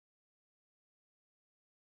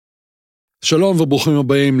שלום וברוכים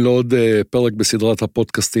הבאים לעוד פרק בסדרת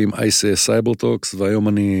הפודקאסטים ICS Cyber Talks, והיום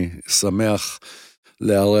אני שמח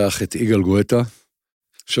לארח את יגאל גואטה.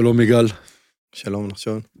 שלום יגאל. שלום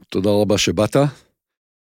נחשון. תודה רבה שבאת.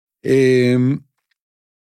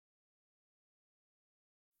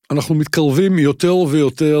 אנחנו מתקרבים יותר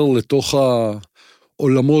ויותר לתוך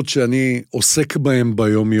העולמות שאני עוסק בהם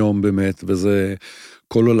ביום יום באמת, וזה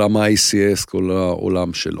כל עולם ה-ICS, כל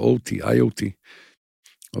העולם של OT, IoT.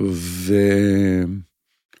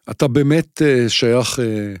 ואתה באמת שייך,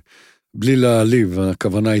 בלי להעליב,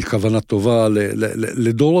 הכוונה היא כוונה טובה,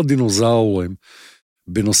 לדור הדינוזאורים,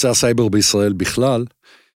 בנושא הסייבר בישראל בכלל,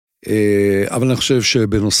 אבל אני חושב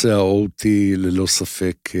שבנושא ה-OT, ללא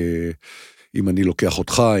ספק, אם אני לוקח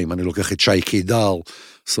אותך, אם אני לוקח את שי קידר,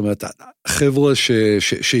 זאת אומרת, חבר'ה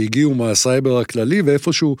שהגיעו מהסייבר הכללי,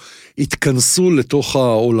 ואיפשהו התכנסו לתוך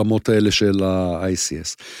העולמות האלה של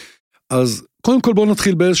ה-ICS. אז קודם כל בואו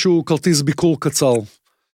נתחיל באיזשהו כרטיס ביקור קצר.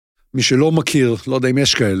 מי שלא מכיר, לא יודע אם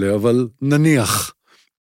יש כאלה, אבל נניח.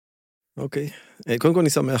 אוקיי. קודם כל אני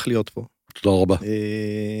שמח להיות פה. תודה רבה.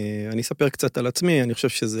 אני אספר קצת על עצמי, אני חושב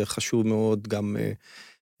שזה חשוב מאוד גם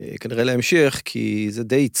כנראה להמשך, כי זה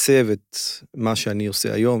די עיצב את מה שאני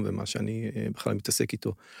עושה היום, ומה שאני בכלל מתעסק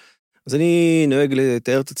איתו. אז אני נוהג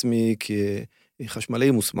לתאר את עצמי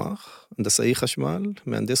כחשמלי מוסמך, הנדסאי חשמל,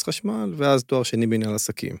 מהנדס חשמל, ואז תואר שני בעניין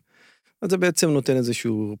עסקים. אז זה בעצם נותן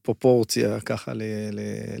איזושהי פרופורציה ככה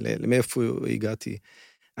למאיפה הגעתי.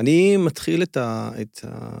 אני מתחיל את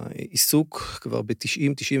העיסוק כבר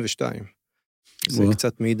ב-90-92. זה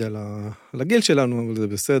קצת מעיד על הגיל שלנו, אבל זה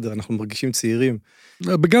בסדר, אנחנו מרגישים צעירים.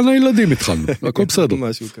 בגן הילדים התחלנו, הכל בסדר.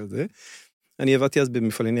 משהו כזה. אני עבדתי אז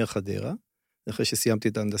במפעלי נייר חדרה, אחרי שסיימתי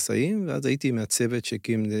את ההנדסאים, ואז הייתי מהצוות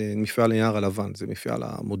שהקים מפעל הנייר הלבן, זה מפעל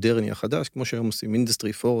המודרני החדש, כמו שהיום עושים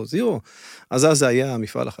אינדסטרי 4.0, אז זה היה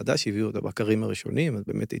המפעל החדש, הביאו את הבקרים הראשונים, אז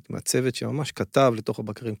באמת הייתי מהצוות שממש כתב לתוך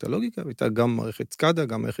הבקרים את הלוגיקה, והייתה גם מערכת סקאדה,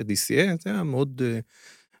 גם מערכת DCA, זה היה מאוד,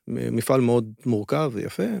 מפעל מאוד מורכב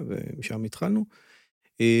ויפה, ומשם התחלנו.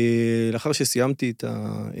 לאחר שסיימתי את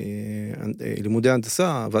לימודי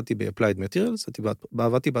ההנדסה, עבדתי ב-Applied Materials,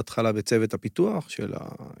 עבדתי בהתחלה בצוות הפיתוח של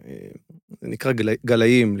זה נקרא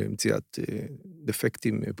גלאים למציאת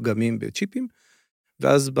דפקטים, פגמים בצ'יפים,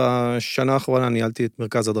 ואז בשנה האחרונה ניהלתי את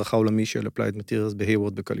מרכז הדרכה עולמי של Applied Materials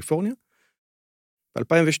בהייוורד בקליפורניה.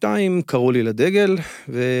 ב-2002 קראו לי לדגל,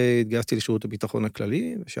 והתגייסתי לשירות הביטחון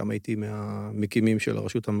הכללי, ושם הייתי מהמקימים של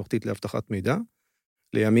הרשות הממלכתית לאבטחת מידע,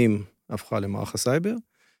 לימים הפכה למערך הסייבר,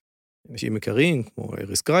 אנשים מכירים כמו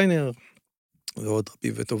אריס קריינר, ועוד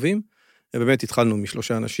רבים וטובים, ובאמת התחלנו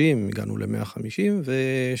מ3 אנשים, הגענו ל150,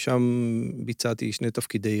 ושם ביצעתי 2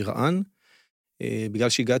 תפקידי רע"ן, בגלל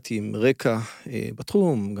שהגעתי עם רקע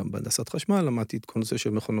בתחום, גם בהנדסת חשמל, למדתי את כל נושא של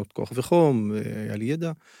מכונות כוח וחום, היה לי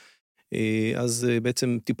ידע, אז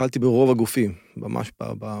בעצם טיפלתי ברוב הגופים, ממש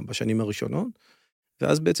בשנים הראשונות,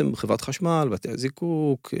 ואז בעצם חברת חשמל, בתי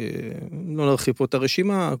הזיקוק, לא נרחיב פה את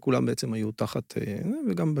הרשימה, כולם בעצם היו תחת,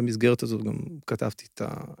 וגם במסגרת הזאת גם כתבתי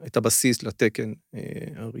את הבסיס לתקן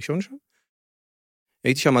הראשון שם.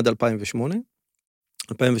 הייתי שם עד 2008,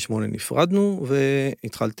 2008 נפרדנו,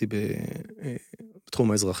 והתחלתי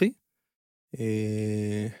בתחום האזרחי.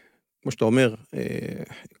 כמו שאתה אומר,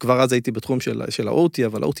 כבר אז הייתי בתחום של ה-OT,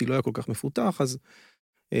 אבל ה-OT לא היה כל כך מפותח, אז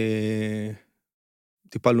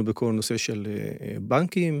טיפלנו בכל נושא של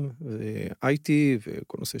בנקים, ו-IT,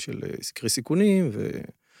 וכל נושא של סקרי סיכונים,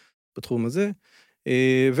 ובתחום הזה.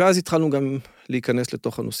 ואז התחלנו גם להיכנס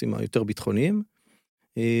לתוך הנושאים היותר ביטחוניים,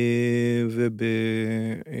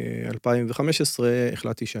 וב-2015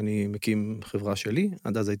 החלטתי שאני מקים חברה שלי,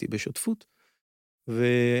 עד אז הייתי בשותפות,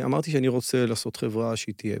 ואמרתי שאני רוצה לעשות חברה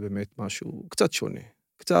שהיא תהיה באמת משהו קצת שונה,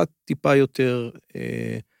 קצת טיפה יותר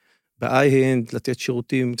ב-high-end, לתת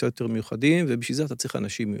שירותים קצת יותר מיוחדים, ובשביל זה אתה צריך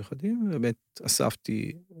אנשים מיוחדים, ובאמת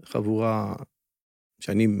אספתי חבורה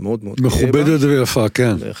שאני מאוד מאוד מכובדת ויפה,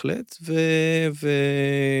 כן. בהחלט,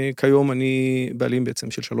 וכיום אני בעלים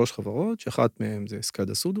בעצם של 3 חברות, שאחת מהן זה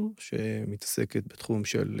סקאדה סודו, שמתעסקת בתחום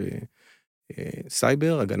של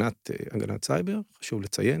סייבר, הגנת סייבר, חשוב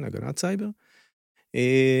לציין, הגנת סייבר,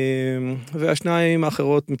 והשניים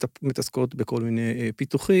האחרות מתעסקות בכל מיני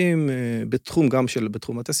פיתוחים, בתחום גם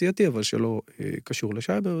בתחום התעשייתי, אבל שלא קשור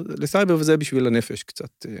לסייבר, וזה בשביל הנפש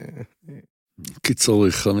קצת. כי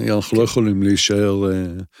צריך, אנחנו לא יכולים להישאר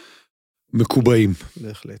מקובעים.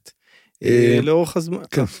 בהחלט. לאורך הזמן.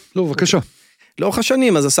 כן, לא, בבקשה. לאורך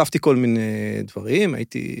השנים, אז אספתי כל מיני דברים,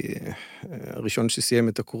 הייתי הראשון שסיים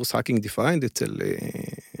את הקורס Hacking Defined אצל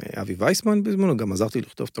אבי וייסמן בזמנו, גם עזרתי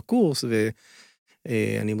לכתוב את הקורס,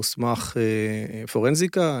 ואני מוסמך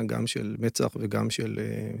פורנזיקה, גם של מצ"ח וגם של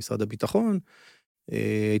משרד הביטחון,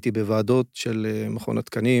 הייתי בוועדות של מכון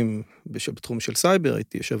התקנים בתחום של סייבר,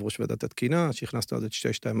 הייתי יושב ראש ועדת התקינה, שהכנסנו עד את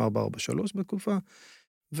 22443 בתקופה,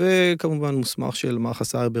 וכמובן מוסמך של מערך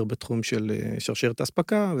הסייבר בתחום של שרשרת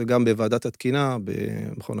האספקה, וגם בוועדת התקינה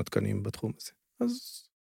במכון התקנים בתחום הזה. אז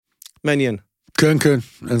מעניין. כן, כן,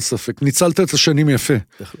 אין ספק. ניצלת את השנים יפה.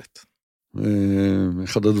 בהחלט.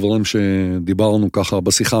 אחד הדברים שדיברנו ככה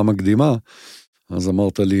בשיחה המקדימה, אז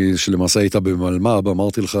אמרת לי שלמעשה היית במלמ"ב,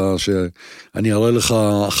 אמרתי לך שאני אראה לך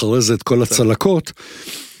אחרי זה את כל הצלקות,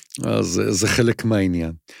 אז זה חלק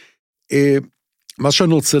מהעניין. מה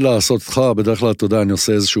שאני רוצה לעשות איתך, בדרך כלל אתה יודע, אני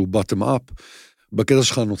עושה איזשהו bottom up, בקטע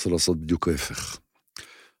שלך אני רוצה לעשות בדיוק ההפך.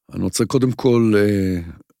 אני רוצה קודם כל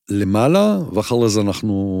למעלה, ואחר לזה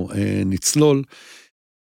אנחנו נצלול.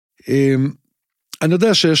 אני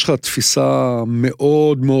יודע שיש לך תפיסה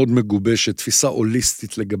מאוד מאוד מגובשת, תפיסה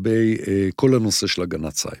הוליסטית לגבי כל הנושא של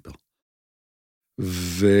הגנת סייבר.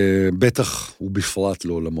 ובטח ובפרט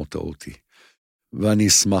לעולמות ה-OT. ואני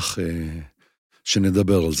אשמח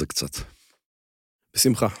שנדבר על זה קצת.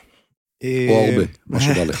 בשמחה. או הרבה, מה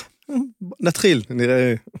שבא לך. נתחיל,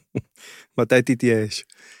 נראה מתי תתייאש.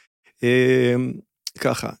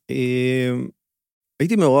 ככה,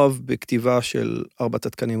 הייתי מעורב בכתיבה של 4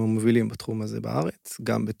 התקנים המובילים בתחום הזה בארץ,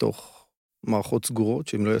 גם בתוך מערכות סגורות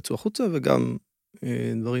שהם לא יצאו החוצה, וגם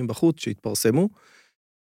דברים בחוץ שהתפרסמו,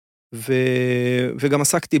 וגם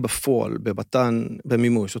עסקתי בפועל, בבטן,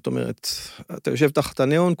 במימוש. זאת אומרת, אתה יושב תחת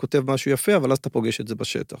הניאון, כותב משהו יפה, אבל אז אתה פוגש את זה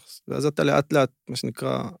בשטח. ואז אתה לאט לאט, מה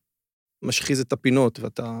שנקרא, משחיז את הפינות,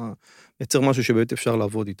 ואתה מייצר משהו שבאמת אפשר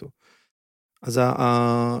לעבוד איתו. אז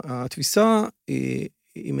התפיסה,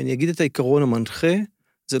 אם אני אגיד את העיקרון המנחה,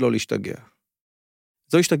 זה לא להשתגע.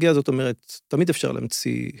 זה לא להשתגע, זאת אומרת, תמיד אפשר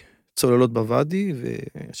להמציא צוללות בוואדי,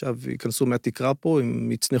 ועכשיו ייכנסו מהתקרה פה,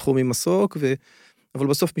 הם יצנחו ממסוק, אבל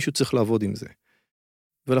בסוף מישהו צריך לעבוד עם זה.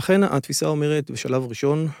 ולכן התפיסה אומרת, בשלב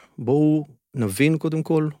ראשון, בואו נבין קודם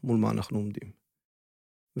כל מול מה אנחנו עומדים.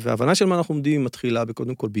 וההבנה של מה אנחנו עומדים מתחילה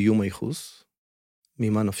קודם כל באיום הייחוס,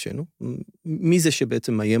 ממה נפשנו, מי זה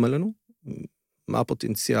שבעצם מאיים עלינו, מה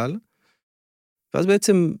הפוטנציאל, ואז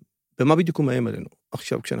בעצם, במה בדיוק הוא מאיים עלינו?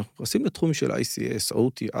 עכשיו, כשאנחנו נכנסים לתחום של ICS,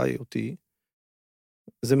 OT, IoT,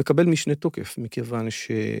 זה מקבל משנה תוקף, מכיוון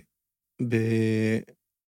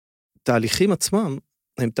שבתהליכים עצמם,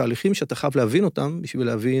 הם תהליכים שאתה חייב להבין אותם, בשביל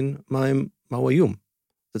להבין מהו האיום.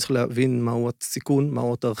 אתה צריך להבין מהו הסיכון,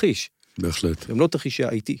 מהו התרחיש. בהחלט. הם לא תרחישי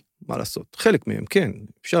IT, מה לעשות? חלק מהם, כן,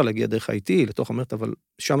 אפשר להגיע דרך IT לתוך המערכת, אבל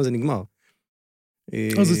שם זה נגמר.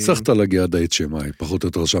 אז הצלחת להגיע עד ה-HMI, פחות או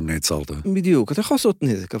יותר שם נעצרת. בדיוק, אתה יכול לעשות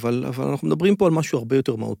נזק, אבל אנחנו מדברים פה על משהו הרבה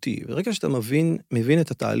יותר מהותי. ברגע שאתה מבין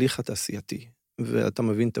את התהליך התעשייתי, ואתה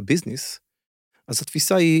מבין את הביזנס, אז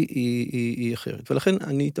התפיסה היא אחרת. ולכן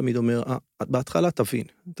אני תמיד אומר, בהתחלה תבין,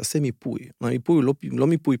 תעשה מיפוי. המיפוי הוא לא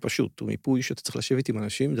מיפוי פשוט, הוא מיפוי שאתה צריך לשבת עם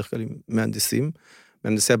אנשים, דרך כלל עם מהנדסים,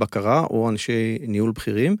 מהנדסי הבקרה, או אנשי ניהול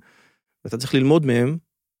בכירים, ואתה צריך ללמוד מהם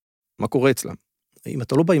מה קורה אצלם. אם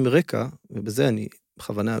אתה לא בא עם רקע, ובזה אני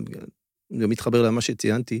בכוונה, גם מתחבר למה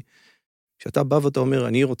שציינתי, שאתה בא ואתה אומר,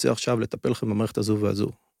 אני רוצה עכשיו לטפל לכם במערכת הזו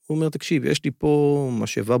והזו. הוא אומר, תקשיב, יש לי פה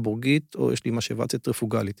משאבה בורגית, או יש לי משאבה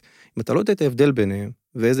צנטריפוגלית. אם אתה לא יודע את ההבדל ביניהם,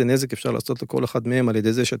 ואיזה נזק אפשר לעשות לכל אחד מהם, על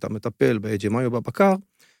ידי זה שאתה מטפל ב-HMI או בבקר,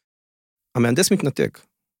 המהנדס מתנתק.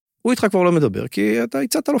 הוא איתך כבר לא מדבר, כי אתה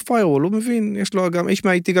הצעת לו firewall, הוא מבין, יש לו גם, איש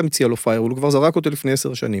מהאיתי גם הציע לו firewall, הוא כבר זרק אותו לפני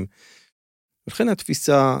 10 שנים. ולכן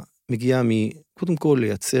התפיסה מגיעה קודם כל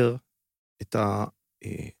לייצר את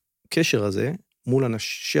הקשר הזה מול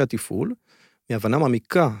אנשי התפעול, מהבנה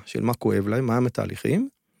מעמיקה של מה כואב להם, מה הם התהליכים,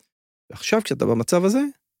 ועכשיו כשאתה במצב הזה,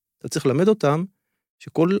 אתה צריך ללמד אותם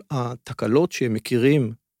שכל התקלות שהם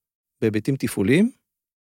מכירים בהיבטים תפעוליים,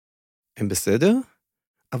 הם בסדר,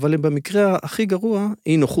 אבל הם במקרה הכי גרוע,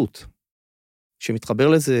 אי נוחות. שמתחבר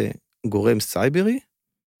לזה גורם סייברי,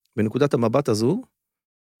 בנקודת המבט הזו,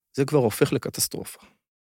 זה כבר הופך לקטסטרופה.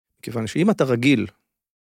 כיוון שאם אתה רגיל,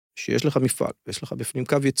 שיש לך מפעל, ויש לך בפנים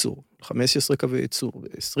קו ייצור, 15 קווי ייצור,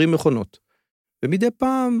 20 מכונות, ומדי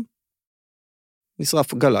פעם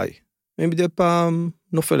נשרף גלאי, ומדי פעם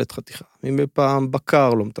נופלת חתיכה, ומדי פעם בקר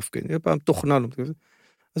לא מתפקד, ומדי פעם תוכנה לא מתפקד,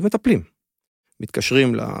 אז מטפלים.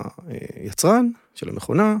 מתקשרים ליצרן של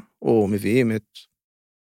המכונה, או מביאים את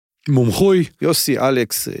מומחוי, יוסי,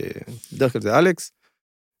 אלכס, בדרך כלל זה אלכס,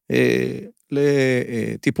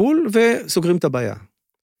 לטיפול, וסוגרים את הבעיה.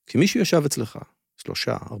 כי מישהו ישב אצלך, 3,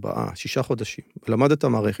 4, 6 חודשים, ולמד את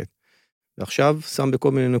המערכת, ועכשיו שם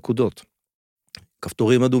בכל מיני נקודות,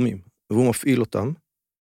 כפתורים אדומים, והוא מפעיל אותם,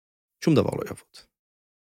 שום דבר לא יעבוד.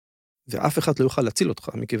 ואף אחד לא יוכל להציל אותך,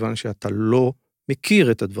 מכיוון שאתה לא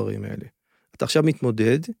מכיר את הדברים האלה. אתה עכשיו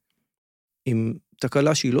מתמודד עם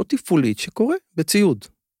תקלה שהיא לא תפעולית, שקורה בציוד.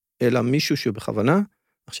 אלא מישהו שבכוונה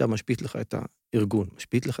עכשיו משפיט לך את הארגון,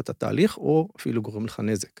 משפיט לך את התהליך, או אפילו גורם לך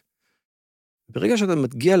נזק. ברגע שאתה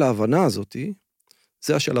מגיע להבנה הזאת,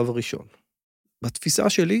 זה השלב הראשון. בתפיסה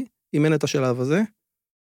שלי, אם אין את השלב הזה,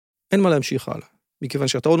 אין מה להמשיך הלאה. מכיוון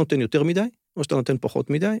שאתה או נותן יותר מדי, או שאתה נותן פחות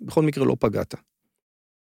מדי, בכל מקרה לא פגעת.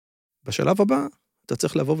 בשלב הבא, אתה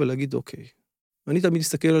צריך לבוא ולהגיד, אוקיי, אני תמיד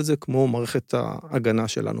אסתכל על זה כמו מערכת ההגנה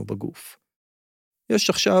שלנו בגוף. יש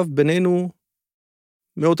עכשיו בינינו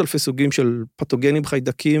מאות אלפי סוגים של פתוגנים,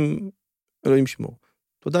 חיידקים, אלוהים שמור.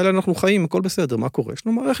 תודה לאן אנחנו חיים, הכל בסדר, מה קורה? יש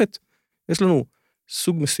לנו מערכת, יש לנו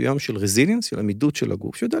סוג מסוים של רזיליאנס, של עמידות של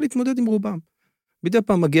הגוף, שיודע להתמודד עם רובם. מדי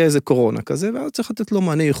פעם מגיע איזה קורונה כזה, ואז צריך לתת לו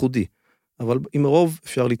מענה ייחודי. אבל עם הרוב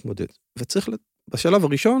אפשר להתמודד. וצריך בשלב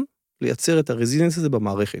הראשון לייצר את הרזיליאנס הזה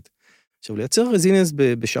במערכת. עכשיו, לייצר רזיליאנס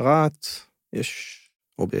בשרת,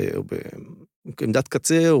 או בעמדת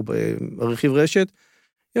קצה, או ברכיב רשת,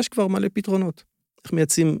 יש כבר מלא פתרונות. איך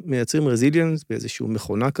מייצרים רזיליאנס באיזושהי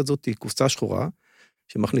מכונה כזאת, קופסה שחורה,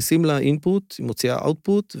 שמכניסים לה אינפוט, היא מוציאה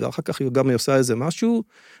אאוטפוט, ואחר כך היא גם עושה איזה משהו,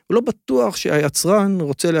 ולא בטוח שהיצרן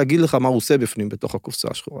רוצה להגיד לך מה הוא עושה בפנים בתוך הקופסה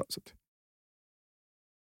השחורה הזאת.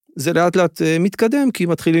 זה לאט לאט מתקדם, כי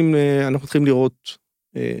אנחנו מתחילים לראות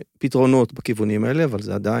פתרונות בכיוונים האלה, אבל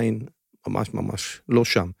זה עדיין ממש ממש לא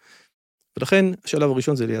שם. ולכן השלב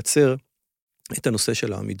הראשון זה לייצר את הנושא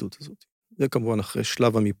של העמידות הזאת. זה כמובן אחרי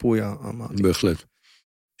שלב המיפוי המעמיד. בהחלט.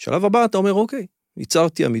 שלב הבא אתה אומר, אוקיי,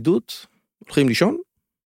 ייצרתי עמידות, הולכים לישון?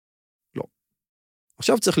 לא.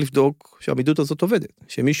 עכשיו צריך לבדוק שהעמידות הזאת עובדת,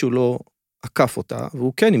 שמישהו לא עקף אותה,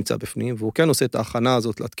 והוא כן נמצא בפנים, והוא כן עושה את ההכנה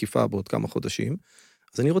הזאת לתקיפה בעוד כמה חודשים,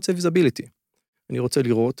 אז אני רוצה ויזביליטי. אני רוצה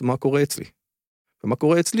לראות מה קורה אצלי. ומה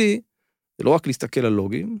קורה אצלי, זה לא רק להסתכל על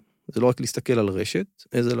לוגים, זה לא רק להסתכל על רשת,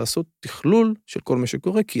 זה לעשות תכלול של כל מה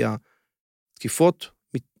שקורה, כי התקיפות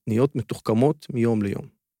נהיות מתוחכמות מיום ליום.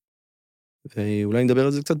 ואולי נדבר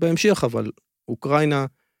על זה קצת בהמשך, אבל אוקראינה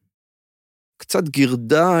קצת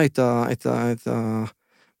גירדה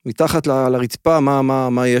מתחת לרצפה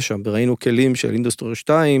מה יש שם, וראינו כלים של אינדוסטרי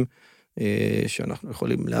 2, שאנחנו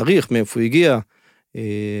יכולים להעריך מאיפה הוא הגיע,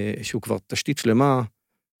 שהוא כבר תשתית שלמה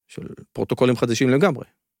של פרוטוקולים חדשים לגמרי.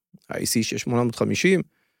 ה-IC 6850,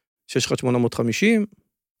 61850,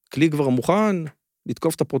 כלי כבר מוכן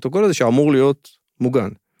לתקוף את הפרוטוקול הזה שאמור להיות מוגן.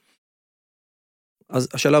 אז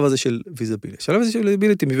השלב הזה של ויזביליטי. השלב הזה של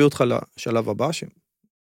ויזביליטי מביא אותך לשלב הבא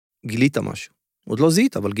שגילית משהו. עוד לא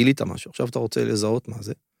זיהית, אבל גילית משהו. עכשיו אתה רוצה לזהות מה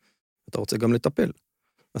זה, אתה רוצה גם לטפל.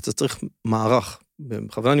 אז אתה צריך מערך.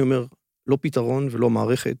 בכוונה אני אומר, לא פתרון ולא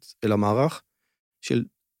מערכת, אלא מערך של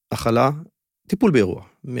הכלה, טיפול באירוע.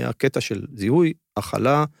 מהקטע של זיהוי,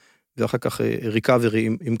 הכלה, ואחר כך ריקאברי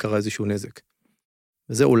אם קרה איזשהו נזק.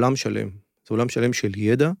 וזה עולם שלם. זה עולם שלם של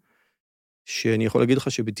ידע, שאני יכול להגיד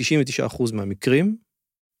לך שב-99% מהמקרים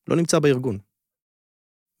לא נמצא בארגון.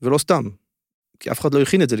 ולא סתם, כי אף אחד לא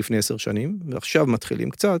הכין את זה לפני 10 שנים, ועכשיו מתחילים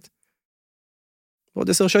קצת, ועוד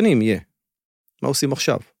 10 שנים יהיה. מה עושים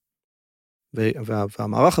עכשיו?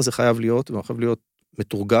 והמערך הזה חייב להיות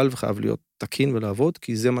מתורגל, וחייב להיות תקין ולעבוד,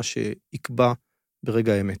 כי זה מה שיקבע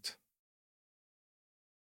ברגע האמת.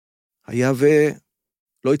 היה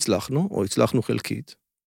ולא הצלחנו, או הצלחנו חלקית,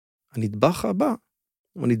 הנדבך הבא,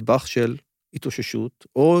 הוא נדבך של התאוששות,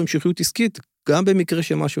 או המשכיות עסקית, גם במקרה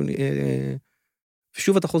שמשהו,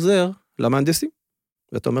 ושוב אתה חוזר למהנדסים,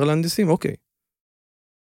 ואתה אומר להנדסים, אוקיי,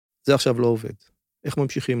 זה עכשיו לא עובד, איך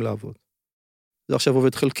ממשיכים לעבוד? זה עכשיו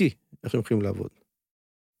עובד חלקי, איך ממשיכים לעבוד?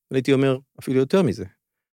 הייתי אומר, אפילו יותר מזה,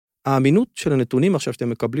 האמינות של הנתונים עכשיו שאתם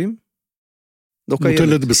מקבלים, לא קיימת.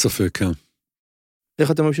 מוטלת בספק, כן.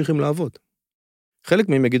 איך אתם ממשיכים לעבוד? חלק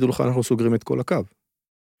מהם יגידו לך, אנחנו סוגרים את כל הקו.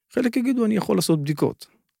 חלק יגידו, אני יכול לעשות בדיקות.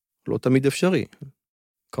 לא תמיד אפשרי.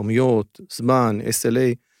 כמויות, זמן,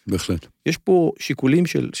 SLA. בהחלט. יש פה שיקולים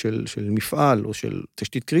של מפעל או של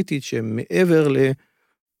תשתית קריטית שהם מעבר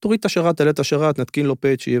תוריד את השרת, תעלה את השרת, נתקין לו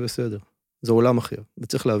פאץ' שיהיה בסדר. זה עולם אחר,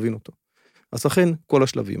 וצריך להבין אותו. אז לכן, כל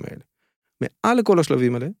השלבים האלה. מעל לכל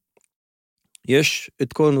השלבים האלה, יש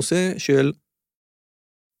את כל הנושא של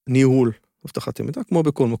ניהול, הבטחת אמת, כמו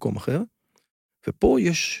בכל מקום אחר, ופה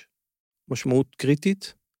יש משמעות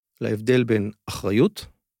קריטית להבדל בין אחריות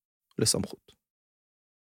לסמכות.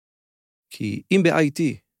 כי אם ב-IT,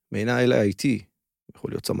 מעינה אל ה-IT,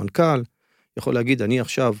 יכול להיות סמנכ"ל, יכול להגיד, אני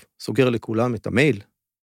עכשיו סוגר לכולם את המייל,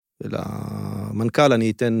 ולמנכ"ל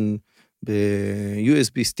אני אתן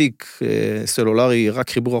ב-USB סטיק סלולרי רק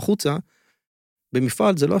חיבור החוצה,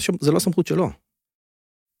 במפעל זה לא הסמכות שלו.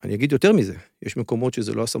 אני אגיד יותר מזה, יש מקומות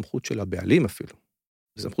שזה לא הסמכות של הבעלים אפילו,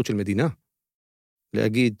 זה סמכות של מדינה,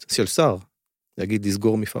 להגיד, של שר, להגיד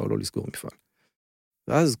לסגור מפעל או לא לסגור מפעל.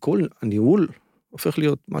 ואז כל הניהול הופך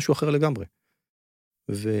להיות משהו אחר לגמרי.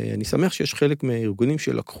 ואני שמח שיש חלק מהארגונים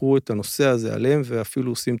שלקחו את הנושא הזה עליהם,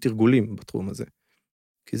 ואפילו עושים תרגולים בתחום הזה.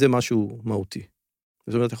 כי זה משהו מהותי.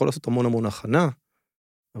 זאת אומרת, אתה יכול לעשות המון המון הכנה,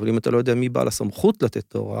 אבל אם אתה לא יודע מי בעל הסמכות לתת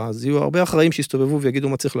את ההוראה, אז יהיו הרבה אחראים שיסתובבו ויגידו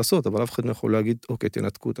מה צריך לעשות, אבל אף אחד לא יכול להגיד, אוקיי,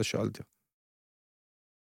 תנתקו את השאלטר.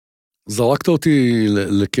 זרקת אותי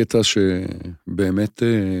לקטע שבאמת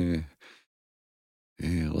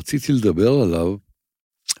רציתי לדבר עליו.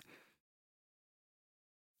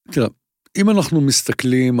 תראה, אם אנחנו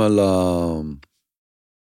מסתכלים על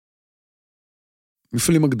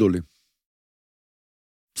המפעלים הגדולים,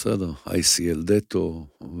 בסדר, ICL דטו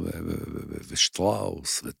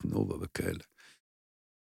ושטראוס ותנובה וכאלה.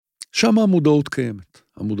 שם המודעות קיימת.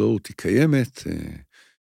 המודעות היא קיימת,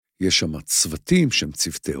 יש שם צוותים שהם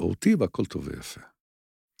צוותי OT והכל טוב ויפה.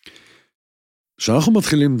 כשאנחנו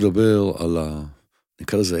מתחילים לדבר על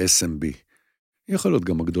נקרא לזה SMB, יכול להיות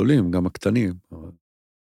גם הגדולים, גם הקטנים.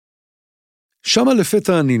 שם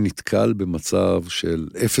לפתע אני נתקל במצב של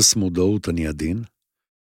אפס מודעות, אני עדין.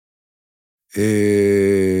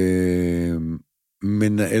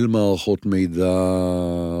 מנהל מערכות מידע,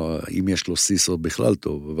 אם יש לו סיסו בכלל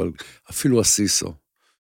טוב, אבל אפילו הסיסו.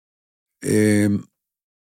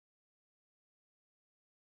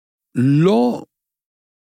 לא,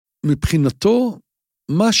 מבחינתו,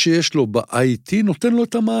 מה שיש לו ב-IT נותן לו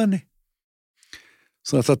את המענה.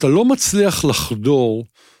 זאת אומרת, אתה לא מצליח לחדור,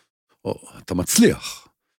 או, אתה מצליח,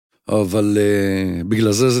 אבל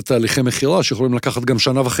בגלל זה תהליכי מחירה שיכולים לקחת גם 1.5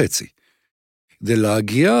 שנה. כדי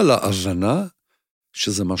להגיע להבנה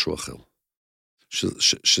שזה משהו אחר.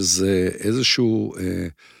 שזה איזשהו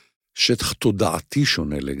שטח תודעתי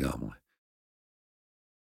שונה לגמרי.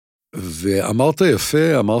 ואמרת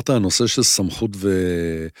יפה, אמרת הנושא של סמכות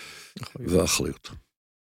ואחריות.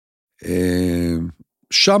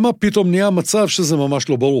 שמה פתאום נהיה מצב שזה ממש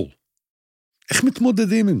לא ברור. איך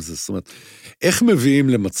מתמודדים עם זה? זאת אומרת, איך מביאים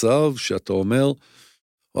למצב שאתה אומר,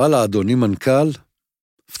 וואלה, אדוני מנכ"ל,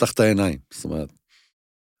 פתח את העיניים. זאת אומרת,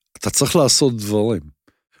 אתה צריך לעשות דברים.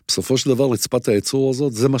 בסופו של דבר, רצפת הייצור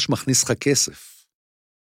הזאת, זה מה שמכניס לך כסף.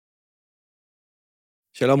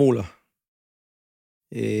 שאלה מעולה.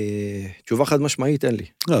 תשובה חד משמעית אין לי.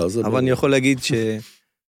 אבל אני יכול להגיד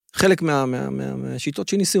שחלק מהשיטות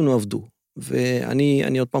שניסינו עבדו,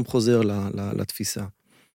 ואני עוד פעם חוזר לתפיסה.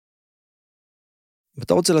 אם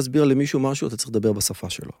אתה רוצה להסביר למישהו משהו, אתה צריך לדבר בשפה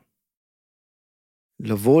שלו.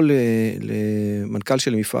 לבוא למנכ"ל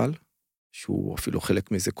של מפעל, שהוא אפילו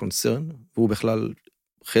חלק מאיזה קונצרן, והוא בכלל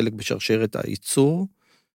חלק בשרשרת הייצור,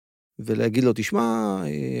 ולהגיד לו, תשמע,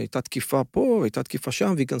 הייתה תקיפה פה, הייתה תקיפה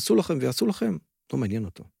שם, ויכנסו לכם ויעשו לכם, לא מעניין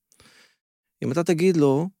אותו. אם אתה תגיד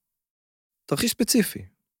לו, תרחיש ספציפי,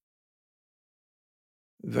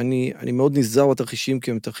 ואני מאוד נזהר בתרחישים,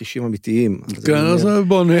 כי הם תרחישים אמיתיים. כן, אז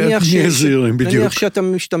בואו נהיה זהירים, בדיוק. נניח שאתה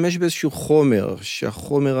משתמש באיזשהו חומר,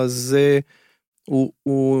 שהחומר הזה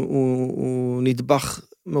הוא נדבך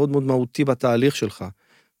מאוד מאוד מהותי בתהליך שלך,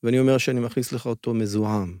 ואני אומר שאני מכניס לך אותו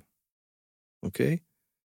מזוהם, אוקיי?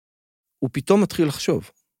 הוא פתאום מתחיל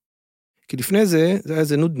לחשוב. כי לפני זה היה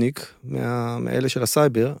איזה נודניק, מהאלה של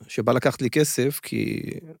הסייבר, שבא לקחת לי כסף, כי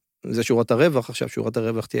זה שורת הרווח, עכשיו שורת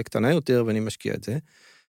הרווח תהיה קטנה יותר, ואני משקיע את זה.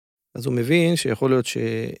 אז הוא מבין שיכול להיות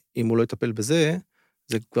שאם הוא לא יטפל בזה,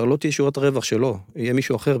 זה כבר לא תהיה שורת הרווח שלו, יהיה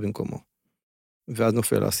מישהו אחר במקומו. ואז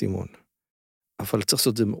נופל האסימון. אבל צריך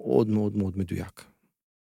לעשות את זה מאוד מאוד מאוד מדויק.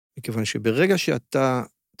 מכיוון שברגע שאתה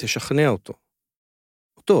תשכנע אותו,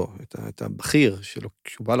 את הבכיר שלו,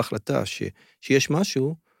 כשהוא בא להחלטה שיש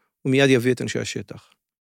משהו, הוא מיד יביא את אנשי השטח.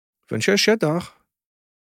 ואנשי השטח,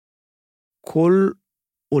 כל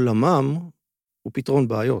עולמם הוא פתרון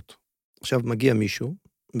בעיות. עכשיו מגיע מישהו,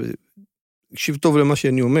 וקשיב טוב למה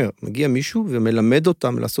שאני אומר, מגיע מישהו ומלמד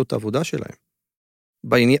אותם לעשות את העבודה שלהם,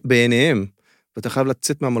 בעיניהם, ואתה חייב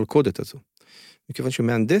לצאת מהמלכודת הזו. מכיוון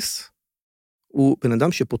שמהנדס הוא בן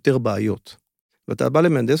אדם שפותר בעיות. ואתה בא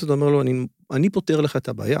למהנדס, ואתה אומר לו, אני פותר לך את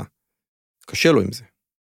הבעיה. קשה לו עם זה.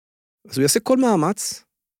 אז הוא יעשה כל מאמץ,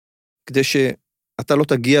 כדי שאתה לא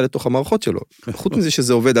תגיע לתוך המערכות שלו. חוץ מזה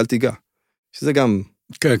שזה עובד, אל תיגע. שזה גם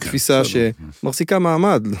תפיסה שמחזיקה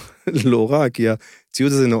מעמד, לא רע, כי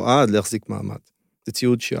הציוד הזה נועד להחזיק מעמד. זה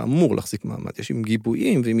ציוד שאמור להחזיק מעמד. יש עם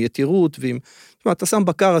גיבויים ועם יתירות, אתה שם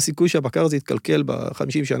בקר, הסיכוי שהבקר הזה יתקלקל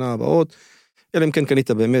ב-50 שנה הבאות, אלא אם כן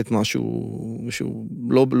קנית באמת משהו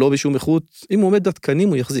לא בשום איכות, אם הוא עומד דתקנים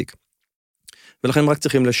הוא יחזיק. ולכן רק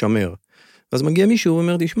צריכים לשמר. ואז מגיע מישהו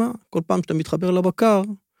ואומר, תשמע, כל פעם שאתה מתחבר לבקר,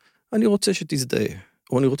 אני רוצה שתזדהה,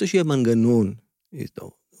 או אני רוצה שיהיה מנגנון.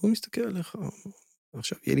 הוא מסתכל עליך,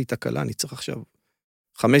 עכשיו יהיה לי תקלה, אני צריך עכשיו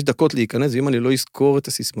 5 דקות להיכנס, ואם אני לא אזכור את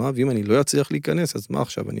הסיסמה, ואם אני לא אצליח להיכנס, אז מה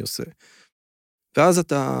עכשיו אני עושה? ואז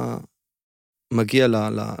אתה מגיע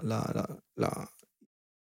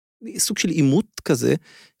סוג של אימות כזה,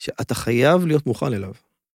 שאתה חייב להיות מוכן אליו.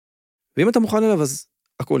 ואם אתה מוכן אליו, אז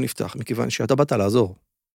הכל נפתח, מכיוון שאתה באת לעזור.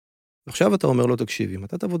 עכשיו אתה אומר לו, תקשיב, אם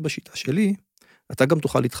אתה תעבוד בשיטה שלי, אתה גם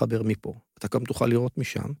תוכל להתחבר מפה, אתה גם תוכל לראות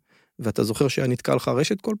משם, ואתה זוכר שהיה נתקע לך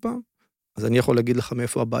רשת כל פעם, אז אני יכול להגיד לך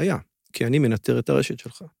מאיפה הבעיה, כי אני מנטר את הרשת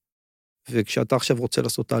שלך. וכשאתה עכשיו רוצה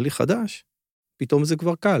לעשות תהליך חדש, פתאום זה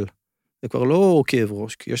כבר קל. זה כבר לא כאב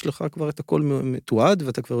ראש, כי יש לך כבר את הכל מתועד,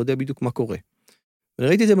 ואתה כבר יודע בדיוק מה קורה.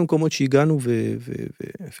 ראיתי את זה במקומות שהגענו,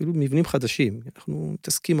 ואפילו מבנים חדשים. אנחנו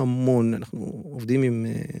מתעסקים המון, אנחנו עובדים עם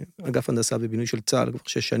אגף הנדסה ובינוי של צה"ל, כבר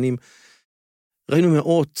 6 שנים. ראינו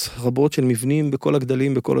מאות רבות של מבנים בכל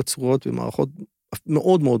הגדלים, בכל הצורות, ומערכות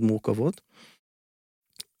מאוד מאוד מורכבות.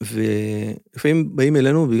 ולפעמים באים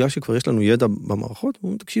אלינו, בגלל שכבר יש לנו ידע במערכות,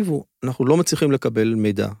 ואומרים, תקשיבו, אנחנו לא מצליחים לקבל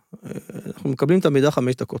מידע. אנחנו מקבלים את המידע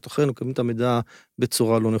 5 דקות, אחרי אנחנו מקבלים את המידע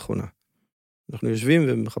בצורה לא נכונה. אנחנו יושבים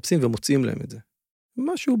ומחפשים ומוצאים להם את זה.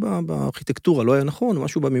 משהו בארכיטקטורה לא היה נכון,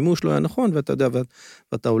 משהו במימוש לא היה נכון, ואתה יודע,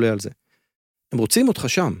 ואתה עולה על זה. הם רוצים אותך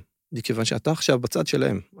שם, מכיוון שאתה עכשיו בצד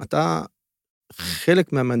שלהם. אתה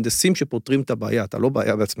חלק מהמהנדסים שפותרים את הבעיה, אתה לא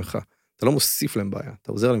בעיה בעצמך, אתה לא מוסיף להם בעיה,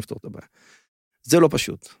 אתה עוזר להם לפתור את הבעיה. זה לא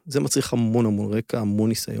פשוט, זה מצריך המון רקע, המון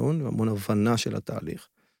ניסיון, והמון הבנה של התהליך.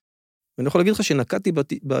 ואני יכול להגיד לך שנקעתי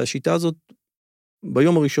בשיטה הזאת,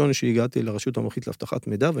 ביום הראשון שהגעתי לרשות המחוזית לאבטחת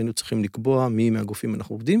מידע, והיינו צריכים לקבוע מי מהגופים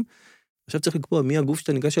אנחנו עובדים, עכשיו צריך לקבוע מי הגוף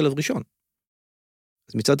שאתה ניגש אליו ראשון.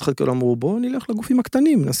 אז מצד אחד כולם אמרו, בואו נלך לגופים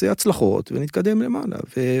הקטנים, נעשה הצלחות, ונתקדם למעלה,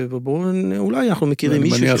 ובואו, אולי אנחנו מכירים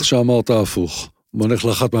מישהו... אני מניח שאמרת הפוך, בוא נלך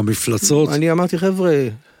לאחת מהמפלצות. אני אמרתי, חבר'ה,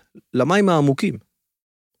 למים העמוקים,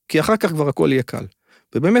 כי אחר כך כבר הכל יהיה קל.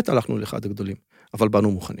 ובאמת הלכנו לאחד הגדולים, אבל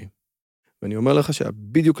באנו מוכנים. ואני אומר לך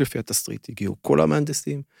שבדיוק לפי התסריט הגיעו כל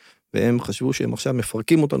המהנדסים, והם חשבו שהם עכשיו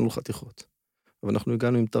מפרקים אותנו לחתיכות. אבל אנחנו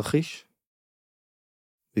הגענו עם תרחיש,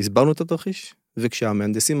 והסברנו את התרחיש,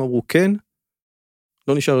 וכשהמהנדסים אמרו כן,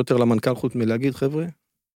 לא נשאר יותר למנכ"ל חוץ מלהגיד, חבר'ה,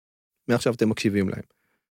 מעכשיו אתם מקשיבים להם.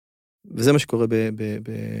 וזה מה שקורה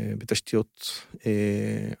בתשתיות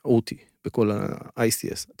OT, בכל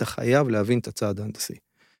ה-ICS. אתה חייב להבין את הצעד ההנדסי.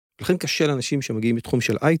 לכן קשה לאנשים שמגיעים בתחום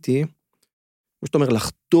של IT, כמו שאתה אומר,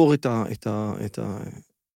 לחתור את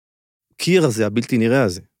הקיר הזה, הבלתי נראה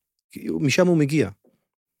הזה. משם הוא מגיע.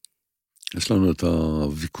 יש לנו את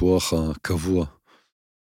הוויכוח הקבוע.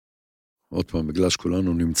 עוד פעם, בגלל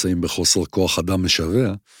שכולנו נמצאים בחוסר כוח אדם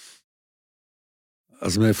משווה,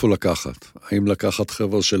 אז מאיפה לקחת? האם לקחת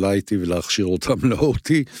חבר'ה של IT ולהכשיר אותם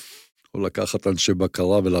ל-OT, או לקחת אנשי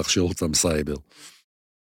בקרה ולהכשיר אותם סייבר?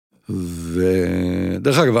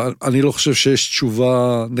 ודרך אגב, אני לא חושב שיש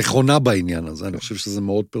תשובה נכונה בעניין הזה, אני חושב שזה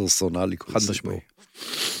מאוד פרסונלי. חד משמעי.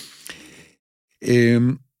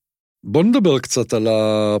 בוא נדבר קצת על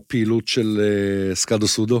הפעילות של סקאדה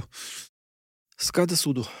סודו. סקאדה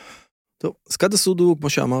סודו. טוב, סקאדה סודו, כמו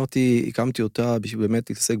שאמרתי, הקמתי אותה בשביל באמת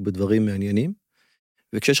להתעסק בדברים מעניינים,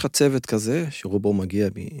 וכשיש לך צוות כזה, שרובו מגיע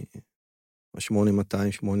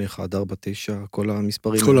מ-8200, 8149, כל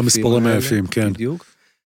המספרים כל המספרים היפים, כן. בדיוק.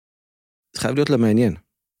 זה חייב להיות לה מעניין.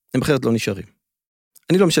 הם אחרת לא נשארים.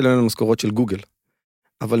 אני לא משלם להם משכורות של גוגל,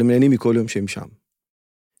 אבל הם נהנים מכל יום שהם שם.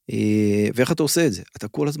 ואיך אתה עושה את זה? אתה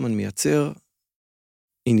כל הזמן מייצר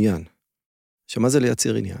עניין. שמה זה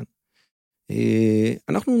לייצר עניין?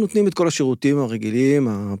 אנחנו נותנים את כל השירותים הרגילים,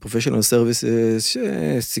 ה-professional services,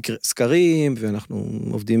 סקרים, ואנחנו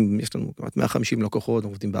עובדים, יש לנו כמעט 150 לקוחות, אנחנו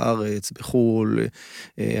עובדים בארץ, בחול,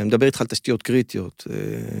 אני מדבר איתך על תשתיות קריטיות,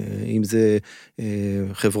 אם זה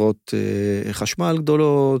חברות חשמל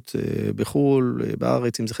גדולות, בחול,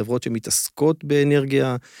 בארץ, אם זה חברות שמתעסקות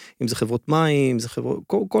באנרגיה, אם זה חברות מים, אם זה חברות,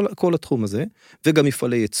 כל התחום הזה, וגם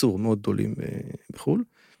מפעלי ייצור מאוד גדולים בחול,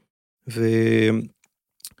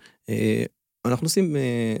 אנחנו עושים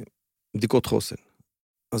בדיקות חוסן.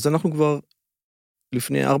 אז אנחנו כבר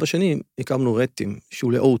לפני 4 שנים הקמנו רטים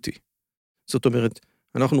שהוא ל-OT. זאת אומרת,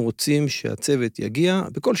 אנחנו רוצים שהצוות יגיע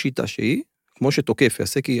בכל שיטה שהיא, כמו שתוקף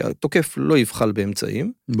יעשה, כי התוקף לא יבחל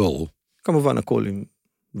באמצעים. ברור. כמובן הכל עם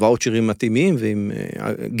ואוצ'רים מתאימים ועם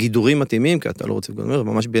גידורים מתאימים, כי אתה לא רוצה לגמר,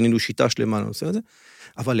 ממש בנינו שיטה שלמה לנושא הזה,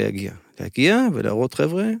 אבל להגיע ולהראות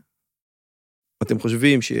חבר'ה, אתם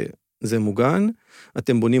חושבים זה מוגן,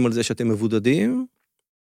 אתם בונים על זה שאתם מבודדים,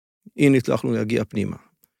 הנה הצלחנו להגיע פנימה.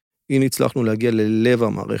 הנה הצלחנו להגיע ללב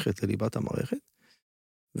המערכת, לליבת המערכת,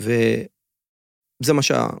 וזה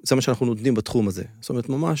מה שאנחנו נותנים בתחום הזה. זאת אומרת,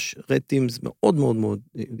 ממש רטים מאוד מאוד מאוד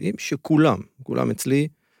יודעים, כולם אצלי,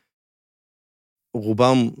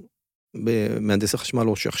 רובם במהנדסי חשמל,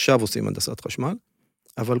 או שעכשיו עושים הנדסת חשמל,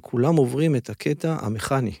 אבל כולם עוברים את הקטע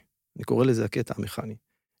המכני. אני קורא לזה הקטע המכני.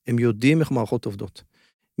 הם יודעים איך מערכות עובדות.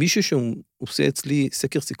 מישהו שעושה אצלי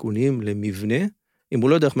סקר סיכונים למבנה, אם הוא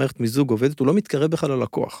לא יודע איך מערכת מיזוג עובדת, הוא לא מתקרב בכלל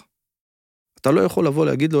ללקוח. אתה לא יכול לבוא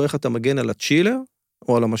להגיד לו איך אתה מגן על הצ'ילר,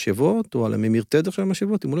 או על המשאבות, או על הממיר תדר של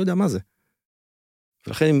המשאבות, אם הוא לא יודע מה זה.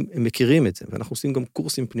 ולכן הם מכירים את זה, ואנחנו עושים גם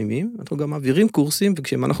קורסים פנימיים, אנחנו גם מעבירים קורסים,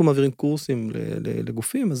 וכשאנחנו מעבירים קורסים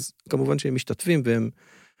לגופים, אז כמובן שהם משתתפים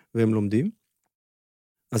והם לומדים.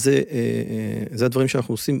 אז זה הדברים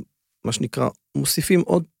שאנחנו עושים, מה שנקרא, מוסיפים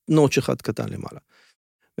עוד נוטש אחד קטן למעלה.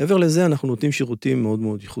 מעבר לזה, אנחנו נותנים שירותים מאוד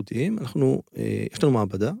מאוד ייחודיים, יש לנו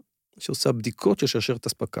מעבדה שעושה בדיקות של שרשרת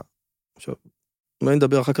אספקה. עכשיו, אולי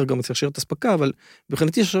נדבר אחר כך גם על שרשרת אספקה, אבל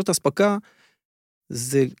מבחינתי שרשרת אספקה,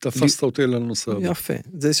 זה... תפסת אותי לנושא. יפה.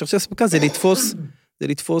 זה שרשרת אספקה, זה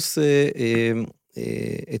לתפוס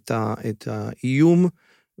את האיום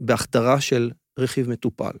בהחדרה של רכיב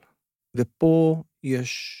מטופל. ופה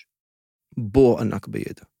יש בו ענק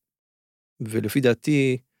בידע. ולפי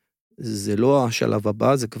דעתי, זה לא השלב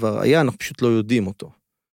הבא, זה כבר היה, אנחנו פשוט לא יודעים אותו.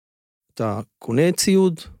 אתה קונה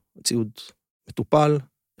ציוד מטופל,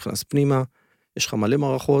 נכנס פנימה, יש לך מלא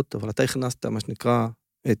מערכות, אבל אתה הכנסת מה שנקרא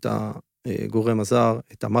את הגורם הזר,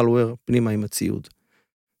 את המלוור, פנימה עם הציוד.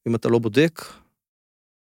 אם אתה לא בודק,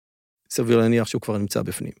 סביר להניח שהוא כבר נמצא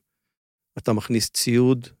בפנים. אתה מכניס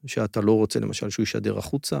ציוד שאתה לא רוצה, למשל, שהוא ישדר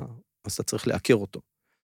החוצה, אז אתה צריך להכר אותו.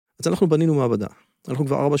 אז אנחנו בנינו מעבדה. אנחנו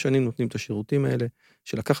כבר 4 שנים נותנים את השירותים האלה,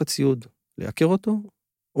 של לקחת ציוד, להכר אותו,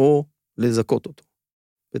 או לזכות אותו.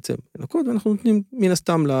 בעצם, לנקות, ואנחנו נותנים מן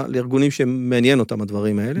הסתם לארגונים שמעניין אותם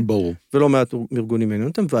הדברים האלה. ברור. ולא מעט ארגונים מעניין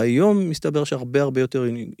אותם, והיום מסתבר שהרבה הרבה יותר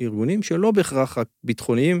ארגונים, שלא בהכרח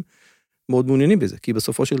הביטחוניים, מאוד מעוניינים בזה, כי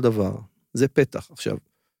בסופו של דבר, זה פתח. עכשיו,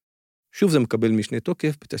 שוב זה מקבל משנה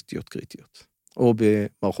תוקף בתשתיות קריטיות, או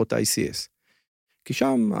במערכות ה-ICS. כי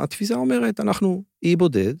שם התפיסה אומרת, אנחנו אי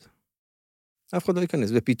בודד, אף אחד לא ייכנס,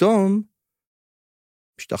 ופתאום,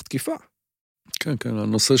 משטח תקיפה. כן, כן,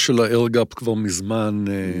 הנושא של ה-AirGap כבר מזמן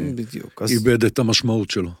בדיוק, איבד את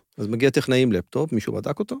המשמעות שלו. אז מגיע טכנאי עם לפטופ, מישהו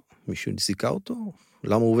בדק אותו, מישהו זיקה אותו,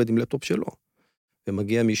 למה הוא עובד עם לפטופ שלו?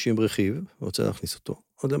 ומגיע מישהו עם רכיב, ורוצה להכניס אותו,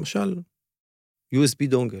 או למשל, USB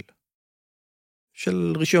דונגל,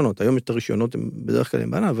 של רישיונות, היום את הרישיונות הם בדרך כלל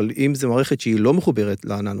הם בענן, אבל אם זו מערכת שהיא לא מחוברת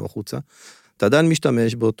לענן או החוצה, אתה עדיין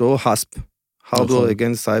משתמש באותו HASP, Hardware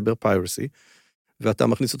Against Cyber Piracy, ואתה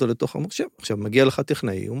מכניס אותו לתוך המחשב. עכשיו, מגיע לך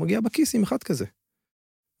טכנאי, הוא מגיע בכיס עם אחד כזה.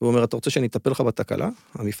 הוא אומר, אתה רוצה שאני אטפל לך בתקלה?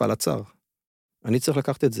 המפעל עצר. אני צריך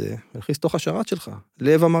לקחת את זה, ולהכניס תוך השרת שלך,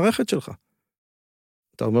 לב המערכת שלך.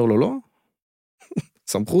 אתה אומר לו, לא?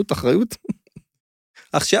 סמכות, אחריות?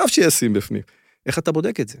 עכשיו שישים בפנים. איך אתה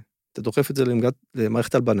בודק את זה? אתה דוחף את זה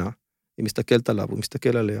למערכת הלבנה, היא מסתכלת עליו, הוא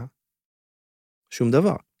מסתכל עליה, שום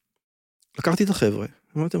דבר. לקחתי את החבר'ה,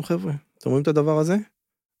 אמרתם, חבר'ה, אתם רואים את הדבר הזה?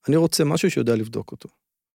 אני רוצה משהו שיודע לבדוק אותו.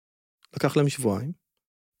 לקח להם שבועיים,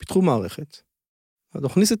 פיתחו מערכת,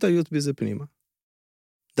 תכניס את ה-USB הזה פנימה,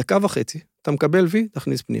 1.5 דקות, אתה מקבל V,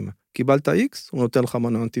 תכניס פנימה. קיבלת X, הוא נותן לך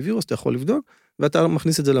מנוע אנטיווירוס, אתה יכול לבדוק, ואתה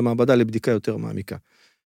מכניס את זה למעבדה לבדיקה יותר מעמיקה.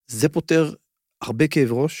 זה פותר הרבה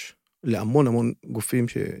כאב ראש, להמון המון גופים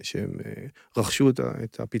שהם רכשו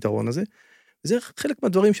את הפתרון הזה, וזה חלק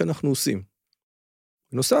מהדברים שאנחנו עושים.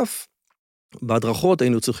 בנוסף, בהדרכות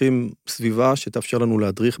היינו צריכים סביבה שתאפשר לנו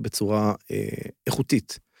להדריך בצורה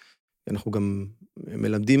איכותית. אנחנו גם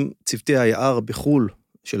מלמדים צוותי IR בחול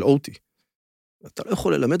של OT. אתה לא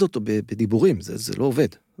יכול ללמד אותו בדיבורים, זה לא עובד.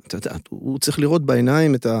 אתה יודע, הוא צריך לראות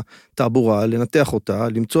בעיניים את התעבורה, לנתח אותה,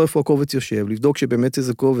 למצוא איפה הקובץ יושב, לבדוק שבאמת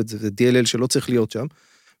איזה קובץ, זה DLL שלא צריך להיות שם,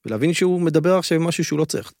 ולהבין שהוא מדבר עכשיו משהו שהוא לא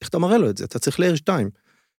צריך. איך אתה מראה לו את זה? אתה צריך layer 2.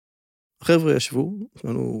 החבר'ה ישבו, יש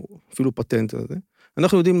לנו אפילו פטנט על זה,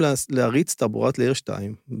 אנחנו יודעים להריץ תעבורת layer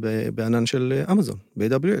 2 בענן של אמזון,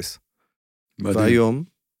 ב-AWS. והיום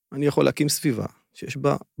אני יכול להקים סביבה שיש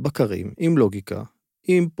בה בקרים, עם לוגיקה,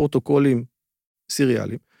 עם פרוטוקולים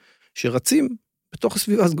סיריאליים, שרצים בתוך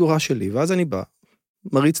הסביבה הסגורה שלי, ואז אני בא,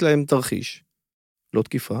 מריץ להם תרחיש, לא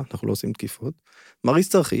תקיפה, אנחנו לא עושים תקיפות,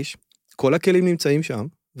 מריץ תרחיש, כל הכלים נמצאים שם,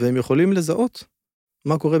 והם יכולים לזהות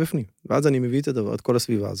מה קורה בפנים. ואז אני מביא את הדבר, את כל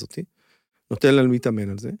הסביבה הזאת, נותן להם להתאמן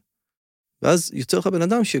על זה, ואז יוצא לך בן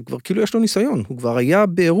אדם שכבר כאילו יש לו ניסיון, הוא כבר היה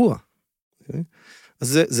באירוע.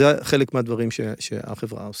 אז זה חלק מהדברים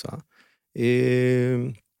שהחברה עושה.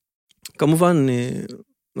 כמובן,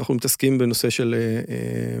 אנחנו מתעסקים בנושא של,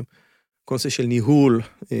 כל נושא של ניהול,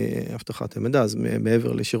 הבטחת המידע, אז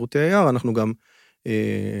מעבר לשירותי IR, אנחנו גם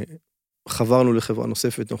חברנו לחברה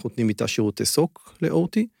נוספת, אנחנו נותנים איתה שירותי סוק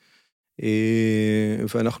ל-OT,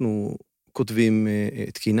 ואנחנו כותבים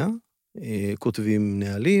תקינה, כותבים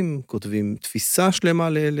נהלים, כותבים תפיסה שלמה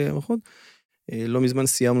למערכות. לא מזמן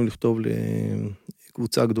סיימנו לכתוב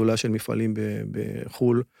לקבוצה גדולה של מפעלים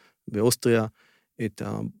בחול, באוסטריה, את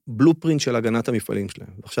הבלופרינט של הגנת המפעלים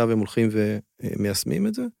שלהם. ועכשיו הם הולכים ומיישמים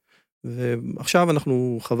את זה, ועכשיו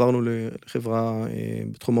אנחנו חברנו לחברה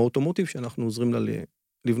בתחום האוטומוטיב, שאנחנו עוזרים לה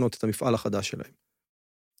לבנות את המפעל החדש שלהם.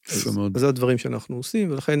 אז זה הדברים שאנחנו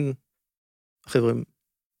עושים, ולכן החבר'ה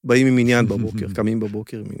באים עם עניין בבוקר, קמים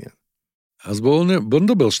בבוקר עם עניין. אז בואו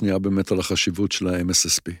נדבר שנייה באמת על החשיבות של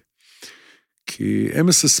ה-MSSP. כי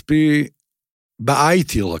MSSP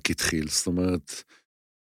ב-IT רק התחיל, זאת אומרת,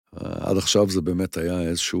 עד עכשיו זה באמת היה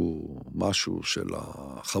איזשהו משהו של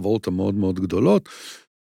החברות המאוד מאוד גדולות,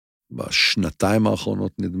 בשנתיים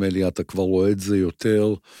האחרונות נדמה לי, אתה כבר רואה את זה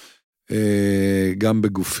יותר, גם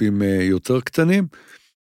בגופים יותר קטנים,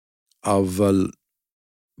 אבל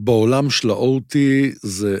בעולם של ה-OT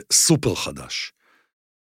זה סופר חדש.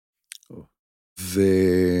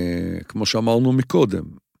 וכמו שאמרנו מקודם,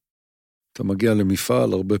 אתה מגיע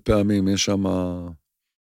למפעל, הרבה פעמים יש שם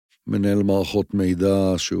מנהל מערכות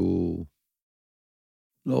מידע שהוא,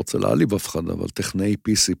 לא רוצה להעליב אף אחד, אבל טכנאי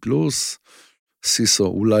PC פלוס, סיסו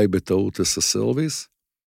אולי בטעות as a service.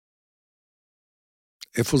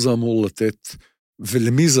 איפה זה אמור לתת,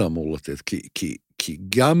 ולמי זה אמור לתת? כי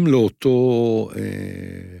גם לאותו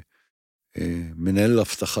מנהל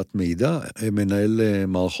הבטחת מידע, מנהל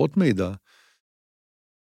מערכות מידע,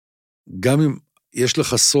 גם אם יש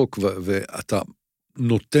לך סוק ואתה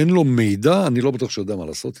נותן לו מידע, אני לא בטוח שיודע מה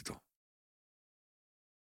לעשות איתו.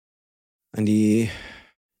 אני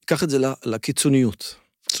אקח את זה לקיצוניות.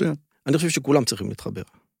 מצוין. אני חושב שכולם צריכים להתחבר.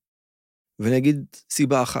 ואני אגיד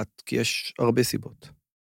סיבה אחת, כי יש הרבה סיבות.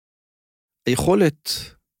 היכולת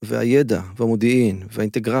והידע והמודיעין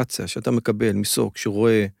והאינטגרציה שאתה מקבל מסוק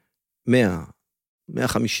שרואה 100,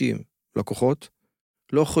 150 לקוחות,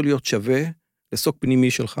 לא יכול להיות שווה לסוק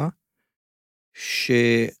פנימי שלך,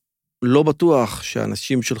 שלא בטוח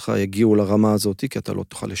שהאנשים שלך יגיעו לרמה הזאת, כי אתה לא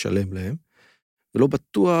תוכל לשלם להם, ולא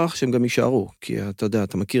בטוח שהם גם יישארו, כי אתה יודע,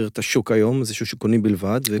 אתה מכיר את השוק היום, זה שוקונים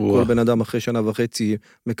בלבד, וכל בן אדם אחרי שנה וחצי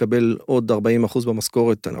מקבל עוד 40%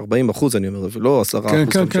 במשכורת, 40% אני אומר, ולא 10%,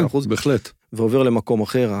 5%, בהחלט. ועובר למקום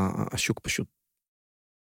אחר, השוק פשוט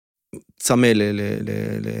צמא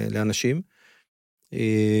לאנשים,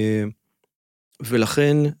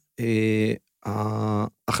 ולכן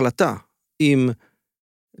ההחלטה, אם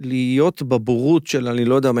להיות בבורות של אני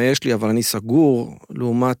לא יודע מה יש לי, אבל אני סגור,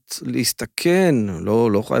 לעומת להסתכן,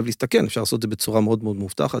 לא חייב להסתכן, אפשר לעשות את זה בצורה מאוד מאוד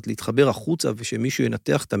מובטחת, להתחבר החוצה ושמישהו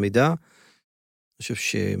ינתח את המידע. אני חושב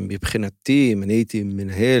שמבחינתי, אם אני הייתי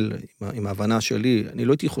מנהל עם ההבנה שלי, אני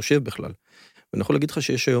לא הייתי חושב בכלל. ואני יכול להגיד לך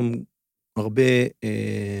שיש היום הרבה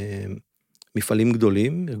מפעלים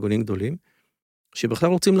גדולים, ארגונים גדולים, שבכלל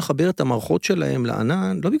רוצים לחבר את המערכות שלהם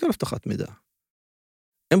לענן, לא בגלל הבטחת מידע.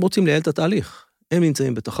 הם רוצים לייעל את התהליך. הם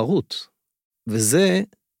נמצאים בתחרות, וזה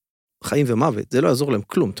חיים ומוות, זה לא יעזור להם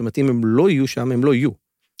כלום, זאת אומרת, אם הם לא יהיו שם, הם לא יהיו.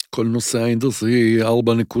 כל נושא האינדסטרי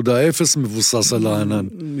 4.0 מבוסס על הענן.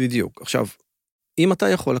 בדיוק. עכשיו, אם אתה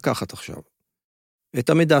יכול לקחת עכשיו את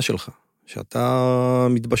המידע שלך, שאתה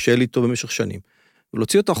מתבשל איתו במשך שנים,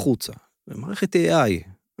 ולהוציא אותו החוצה, במערכת AI,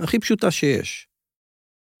 הכי פשוטה שיש,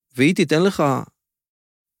 והיא תיתן לך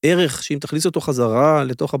ערך, שאם תכניס אותו חזרה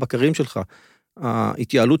לתוך הבקרים שלך,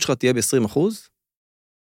 ההתייעלות שלך תהיה ב-20%,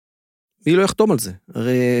 מי לא יחתום על זה?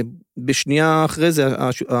 הרי בשנייה אחרי זה,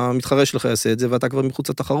 המתחרה שלך יעשה את זה, ואתה כבר מחוץ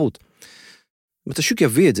לתחרות. זאת השוק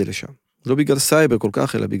יביא את זה לשם. לא בגלל סייבר כל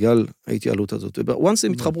כך, אלא בגלל ההתייעלות הזאת. וואנס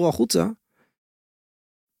הם יתחברו החוצה,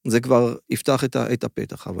 זה כבר יפתח את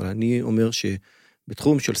הפתח. אבל אני אומר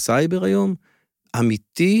שבתחום של סייבר היום,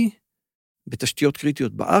 אמיתי, בתשתיות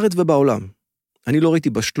קריטיות, בארץ ובעולם, אני לא ראיתי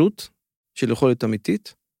בשלות של יכולת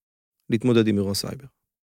אמיתית, להתמודד עם אירוע סייבר.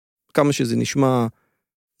 כמה שזה נשמע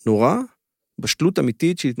נורא, בשלות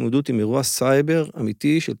אמיתית של התמודדות עם אירוע סייבר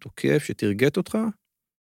אמיתי של תוקף שתרגט אותך,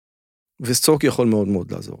 וסוק יכול מאוד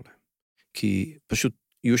מאוד לעזור להם. כי פשוט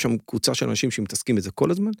יהיו שם קבוצה של אנשים שמתעסקים בזה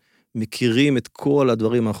כל הזמן, מכירים את כל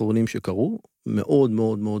הדברים האחרונים שקרו, מאוד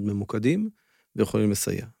מאוד מאוד ממוקדים, ויכולים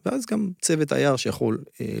לסייע. ואז גם צוות IR שיכול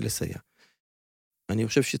לסייע. אני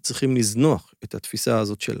חושב שצריכים לזנוח את התפיסה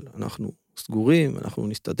הזאת של אנחנו סגורים, אנחנו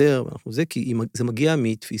נסתדר, אנחנו זה, כי זה מגיע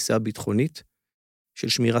מתפיסה ביטחונית של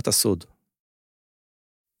שמירת הסוד.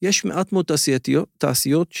 יש מעט מאוד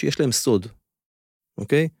תעשיות שיש להם סוד,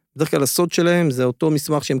 אוקיי? בדרך כלל הסוד שלהם זה אותו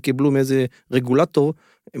מסמך שהם קיבלו מאיזה רגולטור,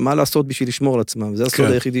 מה לעשות בשביל לשמור על עצמם, זה הסוד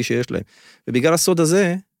היחידי שיש להם. ובגלל הסוד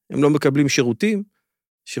הזה, הם לא מקבלים שירותים,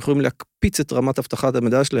 שיכולים להקפיץ את רמת הבטחת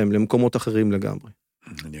המידע שלהם למקומות אחרים לגמרי.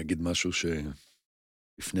 אני אגיד משהו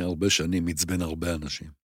שלפני הרבה שנים מצבן הרבה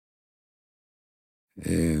אנשים.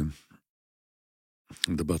 אני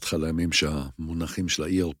מדבר איתך על הימים שהמונחים של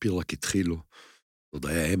ה-ERP רק התחילו, עוד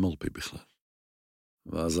היה MRP בכלל.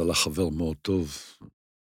 ואז עלה חבר מאוד טוב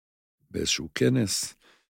באיזשהו כנס,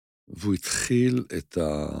 והוא התחיל את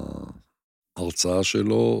ההרצאה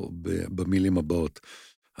שלו במילים הבאות.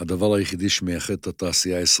 הדבר היחידי שמייחד את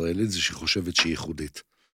התעשייה הישראלית זה שהיא חושבת שהיא ייחודית.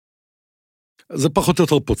 זה פחות או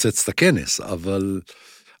יותר פוצץ את הכנס,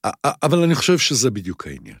 אבל אני חושב שזה בדיוק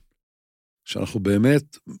העניין. שאנחנו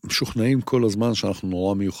באמת משוכנעים כל הזמן שאנחנו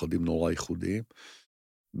נורא מיוחדים, נורא ייחודיים,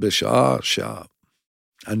 בשעה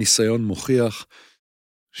שהניסיון מוכיח,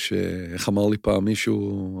 שאיך אמר לי פעם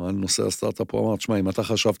מישהו על נושא הסטארט-אפ, הוא אמר, תשמע, אם אתה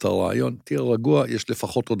חשבת על רעיון, תהיה רגוע, יש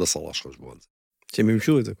לפחות עוד 10 שחשבו על זה.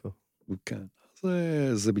 שמימשו את זה כבר. כן,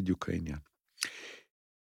 זה בדיוק העניין.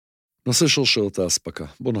 נושא שרשרת האספקה,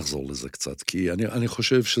 בוא נחזור לזה קצת, כי אני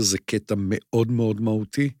חושב שזה קטע מאוד מאוד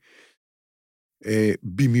מהותי,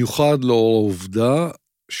 במיוחד לאור העובדה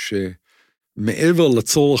שמעבר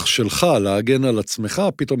לצורך שלך להגן על עצמך,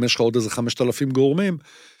 פתאום יש לך עוד איזה 5,000 גורמים,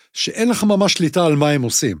 שאין לך ממש שליטה על מה הם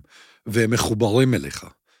עושים, והם מחוברים אליך.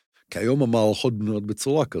 כי היום המערכות בנויות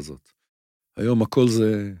בצורה כזאת. היום הכל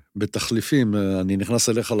זה בתחליפים, אני נכנס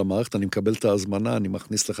אליך למערכת, אני מקבל את ההזמנה, אני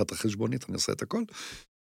מכניס לך את החשבונית, אני עושה את הכל.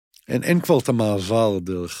 אין כבר את המעבר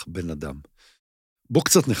דרך בן אדם. בוא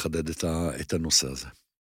קצת נחדד את הנושא הזה.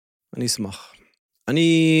 אני אשמח.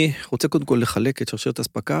 אני רוצה קודם כל לחלק את שרשרת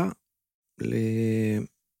האספקה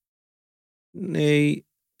לשני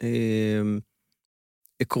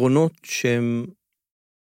עקרונות שהם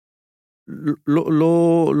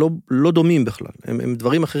לא דומים בכלל. הם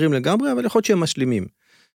דברים אחרים לגמרי, אבל יכול להיות שהם משלימים.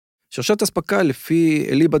 שרשרת האספקה לפי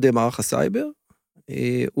אליבא דמערך הסייבר,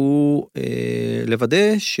 הוא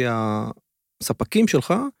לוודא שהספקים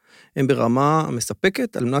שלך הם ברמה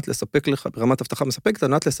מספקת, על מנת לספק לך, ברמת הבטחה מספקת, על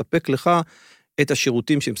מנת לספק לך את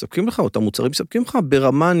השירותים שהם מספקים לך, או את המוצרים מספקים לך,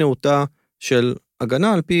 ברמה נאותה של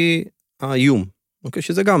הגנה על פי האיום. אוקיי?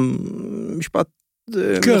 שזה גם משפט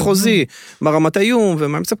מחוזי, מה רמת האיום,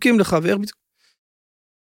 ומה הם מספקים לך,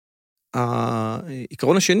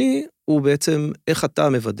 העיקרון השני הוא בעצם איך אתה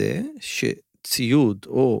מוודא שציוד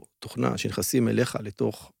או תוכנה שנכנסים אליך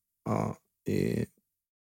לתוך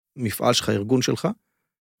המפעל שלך, הארגון שלך,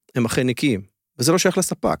 הם אכן נקיים. וזה לא שייך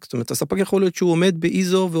לספק. זאת אומרת, הספק יכול להיות שהוא עומד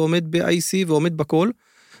באיזו ועומד ב-IC ועומד בכל,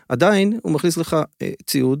 עדיין הוא מכניס לך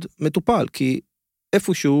ציוד מטופל, כי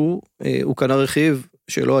איפשהו הוא קנה רכיב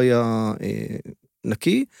שלא היה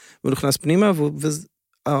נקי, והוא נכנס פנימה,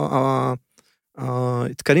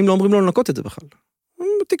 והתקנים לא אומרים לו לנקות את זה בכלל.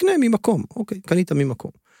 תקנה ממקום, אוקיי, קנית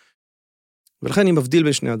ממקום. ולכן אני מבדיל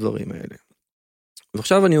בין שני הדברים האלה.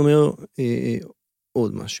 ועכשיו אני אומר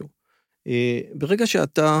עוד משהו. ברגע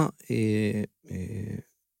שאתה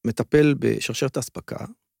מטפל בשרשרת האספקה,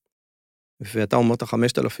 ואתה אומר את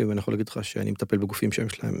 5,000, ואני יכול להגיד לך שאני מטפל בגופים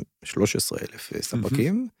שיש להם 13,000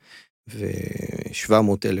 ספקים,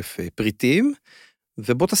 ו700,000 פריטים,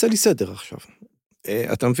 ובוא תעשה לי סדר עכשיו.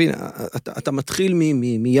 אתה מבין, אתה מתחיל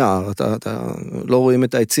מיער, אתה לא רואים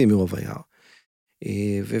את העצים מרוב היער,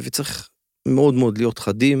 וצריך מאוד מאוד להיות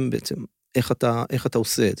חדים בעצם, איך אתה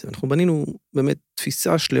עושה את זה. אנחנו בנינו באמת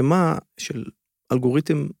תפיסה שלמה של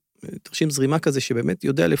אלגוריתם, תרשים זרימה כזה, שבאמת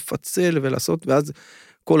יודע לפצל ולעשות, ואז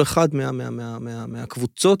כל אחד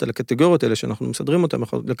מהקבוצות, הקטגוריות האלה שאנחנו מסדרים אותם,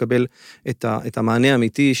 יכול לקבל את המענה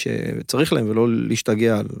האמיתי שצריך להם, ולא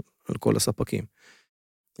להשתגע על כל הספקים.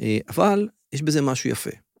 אבל יש בזה משהו יפה.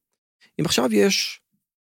 אם עכשיו יש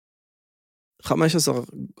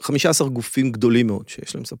 15 גופים גדולים מאוד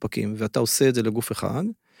שיש להם ספקים, ואתה עושה את זה לגוף אחד,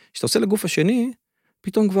 כשאתה עושה לגוף השני,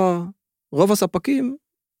 פתאום כבר רוב הספקים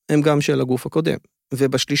הם גם של הגוף הקודם.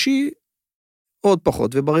 ובשלישי עוד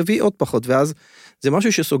פחות, וברביעי עוד פחות, ואז זה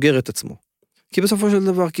משהו שסוגר את עצמו. כי בסופו של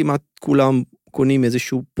דבר כמעט כולם קונים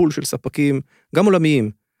איזשהו פול של ספקים, גם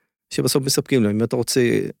עולמיים, שבסוף מספקים להם. אם אתה רוצה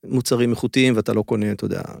מוצרים איכותיים, ואתה לא קונה, אתה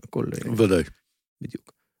יודע, הכל... ודאי.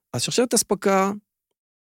 בדיוק. אז שרשרת האספקה,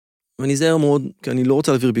 ואני זהר מאוד, כי אני לא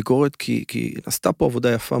רוצה להעביר ביקורת, כי נעשתה פה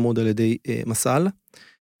עבודה יפה מאוד על ידי מסל,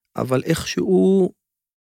 אבל איכשהו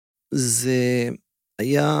זה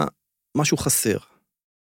היה משהו חסר.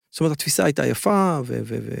 זאת אומרת, התפיסה הייתה יפה,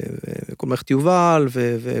 וכל מערכת יובל,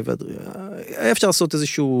 היה אפשר לעשות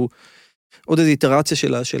איזשהו, עוד איזו איטרציה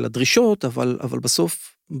של הדרישות, אבל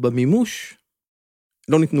בסוף, במימוש,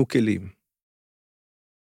 לא ניתנו כלים.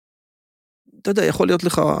 אתה יודע, יכול להיות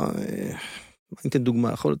לך, אני אתן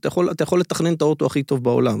דוגמה, אתה יכול לתכנן את האוטו הכי טוב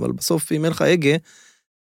בעולם, אבל בסוף, אם אין לך הגה,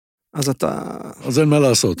 אז אין מה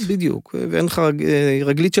לעשות. בדיוק, ואין לך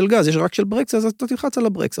רגלית של גז, יש רק של ברקס, אז אתה תלחץ על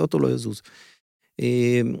הברקס, האוטו לא יזוז.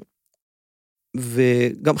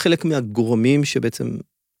 וגם חלק מהגורמים שבעצם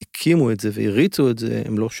הקימו את זה והריצו את זה,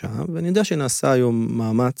 הם לא שם, ואני יודע שנעשה היום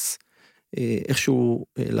מאמץ איכשהו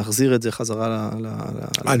להחזיר את זה חזרה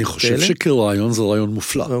אני חושב שכרעיון זה רעיון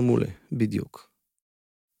מופלא. מעולה, בדיוק.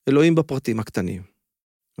 אלוהים בפרטים הקטנים,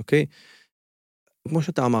 אוקיי? כמו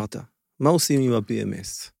שאתה אמרת, מה עושים עם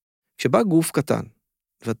ה-BMS? כשבא גוף קטן,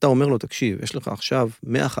 ואתה אומר לו, תקשיב, יש לך עכשיו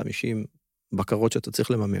 150 בקרות שאתה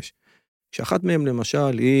צריך לממש, שאחת מהן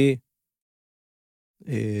למשל היא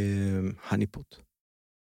הניפוט.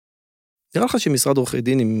 נראה לך שמשרד עורכי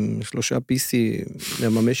דין עם 3 PC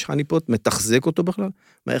לממש הניפוט, מתחזק אותו בכלל?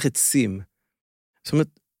 מערכת סים. זאת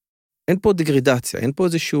אומרת, אין פה דגרידציה, אין פה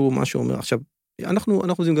איזשהו מה שאומר, עכשיו, אנחנו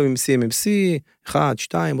עושים גם עם CMMC, 1,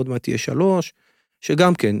 2, עוד מעט תהיה 3,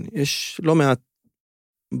 שגם כן, יש לא מעט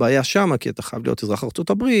בעיה שמה, כי אתה חייב להיות אזרח ארצות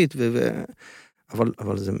הברית,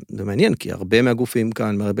 אבל זה מעניין, כי הרבה מהגופים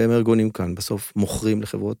כאן, הרבה מהארגונים כאן, בסוף מוכרים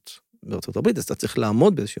לחברות בארצות הברית, אז אתה צריך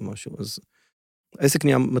לעמוד באיזשהו משהו, אז העסק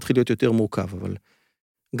נהיה מתחיל להיות יותר מורכב, אבל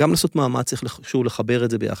גם לעשות מאמץ צריך לחבר את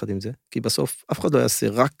זה ביחד עם זה, כי בסוף אף אחד לא יעשה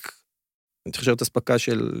רק, אני חושב את הספקה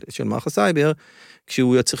של מערך הסייבר,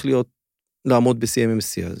 כשהוא יצריך לעמוד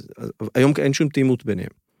ב-CMMC, אז היום אין שום תאימות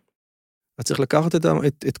ביניהם. אז צריך לקחת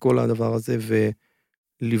את כל הדבר הזה,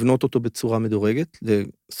 ולבנות אותו בצורה מדורגת,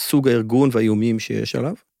 לסוג הארגון והאיומים שיש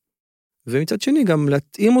עליו, ומצד שני גם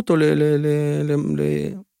להתאים אותו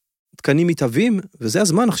לתקנים מתהווים, וזה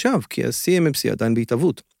הזמן עכשיו, כי ה-CMMC עדיין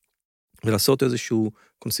בהתהוות, ולעשות איזשהו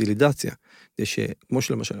קונסילידציה, כמו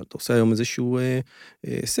שלמשל, אתה עושה היום איזשהו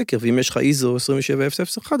סקר, ואם יש לך ISO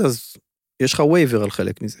 27001, אז יש לך וייבר על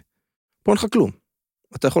חלק מזה. פה אין לך כלום.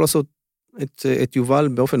 אתה יכול לעשות את יובל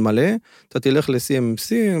באופן מלא, אתה תלך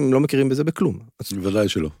ל-CMMC, הם לא מכירים בזה בכלום. ודאי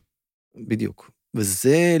שלא. בדיוק.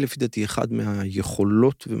 וזה לפי דעתי אחד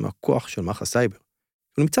מהיכולות ומהכוח של מערך הסייבר.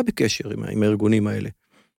 הוא נמצא בקשר עם הארגונים האלה.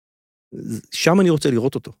 שם אני רוצה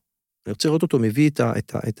לראות אותו. אני רוצה לראות אותו מביא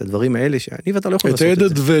את הדברים האלה, שאני ואתה לא יכול לעשות את זה.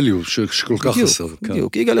 את ה-added value שכל כך חסר.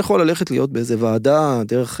 בדיוק, יגאל יכול ללכת להיות באיזה ועדה,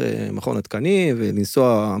 דרך מכון התקנים,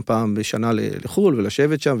 ולנסוע פעם בשנה לחול,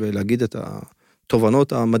 ולשבת שם, ולהגיד את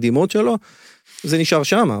התובנות המדהימות שלו, זה נשאר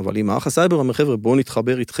שם, אבל אם מערך הסייבר אומר, חבר'ה, בואו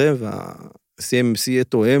נתחבר איתכם, וה-CMMC יהיה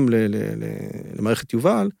תואם למערכת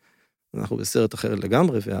יובל, אנחנו בסרט אחר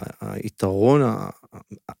לגמרי, והיתרון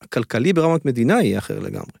הכלכלי ברמת מדינה יהיה אחר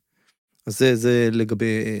לגמרי. אז זה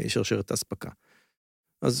לגבי שרשרת ההספקה.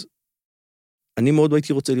 אז אני מאוד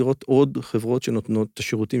הייתי רוצה לראות עוד חברות שנותנות את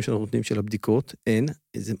השירותים שאנחנו נותנים של הבדיקות, אין,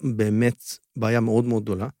 זה באמת בעיה מאוד מאוד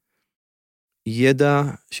גדולה. ידע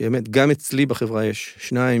שבאמת גם אצלי בחברה יש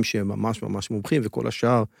 2 שהם ממש ממש מומחים, וכל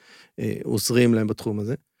השאר עוזרים להם בתחום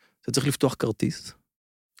הזה. אתה צריך לפתוח כרטיס,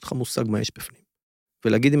 יש לך מושג מה יש בפנים,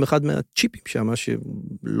 ולהגיד עם אחד מהצ'יפים שם,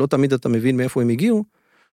 שלא תמיד אתה מבין מאיפה הם הגיעו,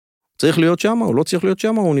 צריך להיות שם, או לא צריך להיות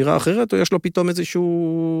שם, או הוא נראה אחרת, או יש לו פתאום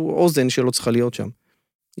איזשהו אוזן שלא צריכה להיות שם.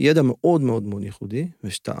 ידע מאוד מאוד מאוד ייחודי,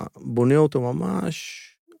 ושאתה בונה אותו ממש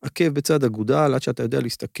עקב בצד אגודל, עד שאתה יודע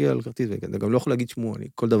להסתכל על כרטיס, ואתה גם לא יכול להגיד שמו,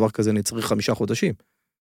 כל דבר כזה אני צריך 5 חודשים.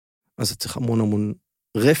 אז אתה צריך המון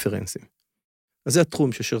רפרנסים. אז זה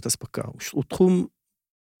התחום של שרשרת הספקה, הוא תחום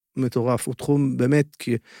מטורף, הוא תחום באמת,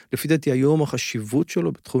 כי לפי דעתי היום החשיבות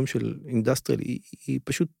שלו בתחום של אינדסטריאל, היא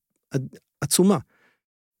פשוט עצומה.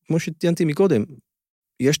 כמו שציינתי מקודם,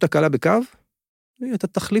 יש תקלה בקו, אתה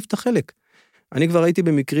תחליף את החלק. אני כבר הייתי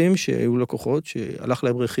במקרים שהיו לקוחות, שהלך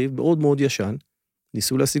להם רכיב מאוד מאוד ישן,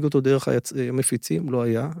 ניסו להשיג אותו דרך המפיצים, לא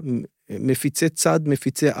היה, מפיצי צד,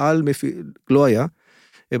 מפיצי על, לא היה,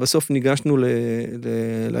 ובסוף ניגשנו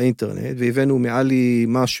לאינטרנט, והבאנו מעלי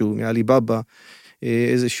משהו, מעלי בבא,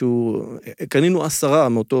 איזשהו, קנינו 10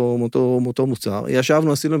 מאותו מוצר,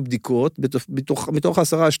 ישבנו, עשינו בדיקות, מתוך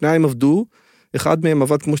 10, 2 עבדו, אחד מהם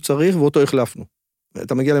עבד כמו שצריך, ואותו החלפנו.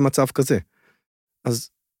 אתה מגיע למצב כזה. אז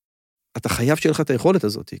אתה חייב שיהיה לך את היכולת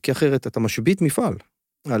הזאת, כי אחרת אתה משבית מפעל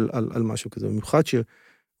על משהו כזה, במיוחד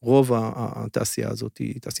שרוב התעשייה הזאת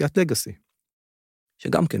היא תעשיית לגאסי,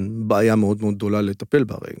 שגם כן בעיה מאוד מאוד גדולה לטפל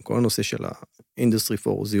בה, הרי כל הנושא של ה-Industry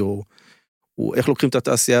 4.0, הוא איך לוקחים את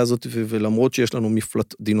התעשייה הזאת, ולמרות שיש לנו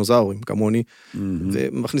מפלט דינוזאורים כמוני,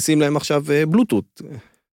 ומכניסים להם עכשיו בלוטות,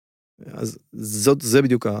 אז זה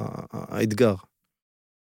בדיוק האתגר.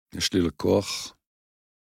 יש לי לקוח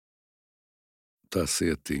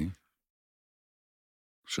תעשייתי,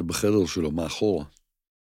 שבחדר שלו מאחורה,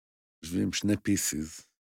 יושבים 2 pieces,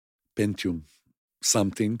 פנטיום,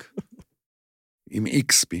 something, עם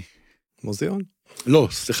XP. מוזיאון? לא,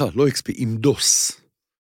 סליחה, לא XP, עם דוס.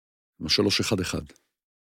 עם 311.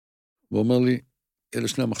 הוא אומר לי, אלה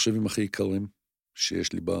 2 המחשבים הכי יקרים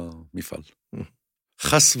שיש לי במפעל.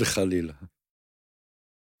 חס וחלילה.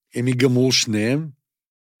 הם ייגמרו שניהם,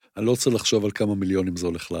 אני לא רוצה לחשוב על כמה מיליונים זה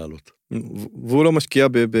הולך לעלות. והוא לא משקיע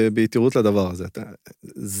ביתירות לדבר הזה.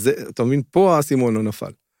 אתה מבין, פה הסימון לא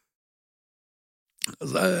נפל.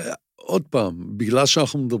 אז עוד פעם, בגלל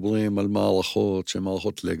שאנחנו מדברים על מערכות שהן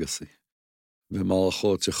מערכות לגאסי,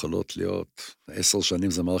 ומערכות שיכולות להיות 10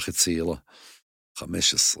 שנים זה מערכת צעירה,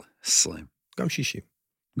 15, 20. גם 60.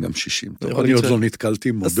 גם 60, טוב, אני עוד לא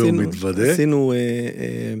נתקלתי, מודה ומתוודה. עשינו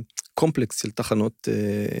קומפלקס של תחנות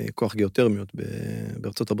כוח גיאותרמיות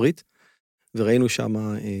בארצות הברית, וראינו שם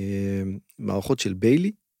מערכות של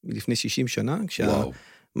ביילי, מלפני 60 שנה,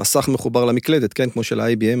 כשהמסך מחובר למקלדת, כן, כמו של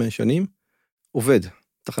ה-IBM הישנים, עובד,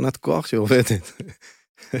 תחנת כוח שעובדת.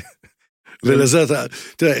 ולזה,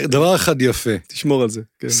 תראה, דבר אחד יפה. תשמור על זה.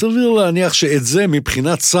 כן. סביר להניח שאת זה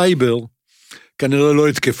מבחינת סייבר, כנראה לא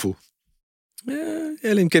יתקפו.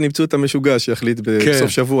 אלא אם כן ימצאו את המשוגע שיחליט בסוף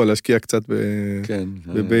שבוע להשקיע קצת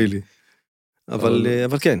בביילי. אבל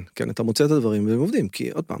כן, אתה מוצא את הדברים והם עובדים,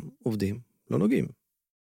 כי עוד פעם, עובדים, לא נוגעים.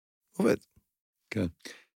 עובד. כן.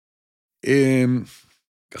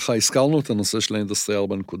 ככה הזכרנו את הנושא של האינדסטרי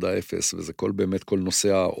 4.0, וזה באמת כל נושא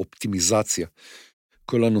האופטימיזציה.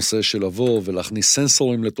 כל הנושא של לבוא ולהכניס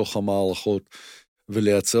סנסורים לתוך המערכות,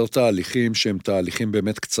 ולייצר תהליכים שהם תהליכים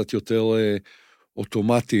באמת קצת יותר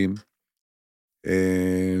אוטומטיים,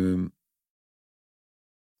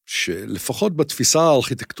 שלפחות בתפיסה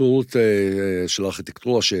הארכיטקטורית של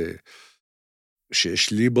הארכיטקטורה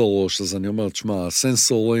שיש לי בראש, אז אני אומר, תשמע,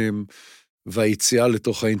 הסנסורים והיציאה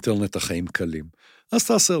לתוך האינטרנט החיים קלים. אז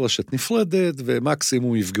תעשה רשת נפרדת,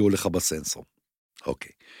 ומקסימום יפגעו לך בסנסור.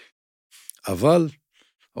 אוקיי. אבל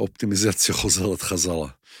האופטימיזציה חוזרת חזרה,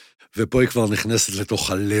 ופה היא כבר נכנסת לתוך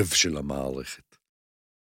הלב של המערכת.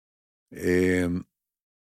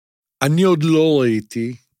 אני עוד לא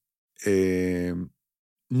ראיתי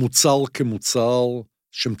מוצר כמוצר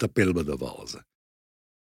שמטפל בדבר הזה.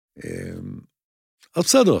 אז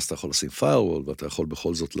בסדר, אז אתה יכול לשים firewall, ואתה יכול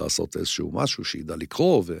בכל זאת לעשות איזשהו משהו שידע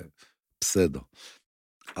לקרוא, ובסדר.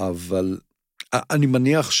 אבל אני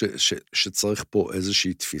מניח שצריך פה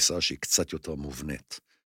איזושהי תפיסה שהיא קצת יותר מובנית.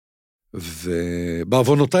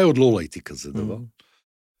 ובעוונותיי עוד לא ראיתי כזה דבר.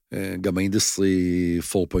 גם האינדסטרי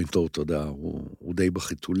 4.0, אתה יודע, הוא די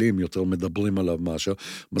בחיתולים, יותר מדברים עליו מאשר,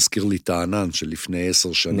 מזכיר לי את הענן שלפני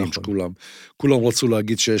 10 שנים, שכולם רצו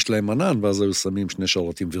להגיד שיש להם ענן, ואז היו שמים 2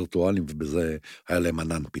 שרתים וירטואליים, ובזה היה להם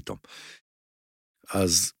ענן פתאום.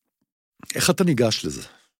 אז איך אתה ניגש לזה?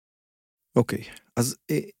 אוקיי, אז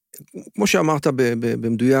כמו שאמרת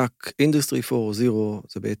במדויק, אינדסטרי 4.0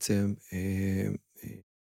 זה בעצם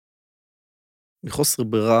מחוסר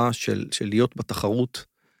ברירה של להיות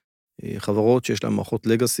בתחרות, חברות שיש להן מערכות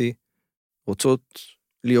לגאסי, רוצות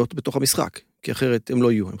להיות בתוך המשחק, כי אחרת הם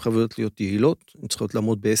לא יהיו, הן חייבות להיות יעילות, הן צריכות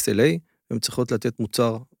לעמוד ב-SLA, והן צריכות לתת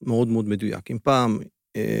מוצר מאוד מאוד מדויק. אם פעם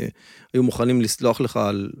היו מוכנים לסלוח לך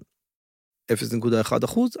על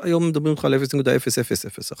 0.1%, היום מדברים לך על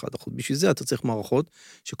 0.0001%. בשביל זה אתה צריך מערכות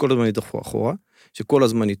שכל הזמן ידחו אחורה, שכל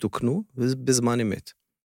הזמן יתוקנו, ובזמן אמת.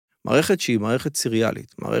 מערכת שהיא מערכת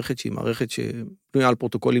סיריאלית, מערכת שהיא מערכת שבנויה על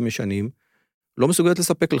פרוטוקולים ישנים, לא מסוגלת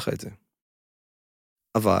לספק לך את זה.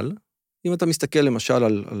 אבל, אם אתה מסתכל למשל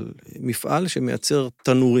על מפעל שמייצר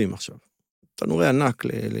תנורים עכשיו, תנורי ענק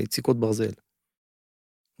ליציקות ברזל,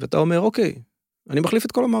 ואתה אומר, אוקיי, אני מחליף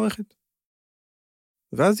את כל המערכת.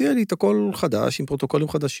 ואז יהיה לי את הכל חדש, עם פרוטוקולים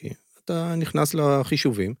חדשים, אתה נכנס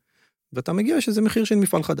לחישובים, ואתה מגיע שזה מחיר של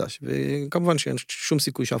מפעל חדש, וכמובן שאין שום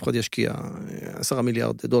סיכוי שאף אחד ישקיע $10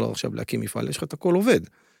 מיליארד עכשיו להקים מפעל, יש לך את הכל עובד.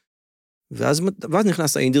 ואז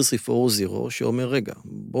נכנס האינדסטרי 4.0 שאומר, רגע,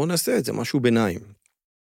 בואו נעשה את זה, משהו ביניים.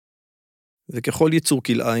 וככל ייצור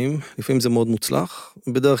כלאיים, לפעמים זה מאוד מוצלח,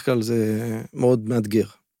 בדרך כלל זה מאוד מאתגר.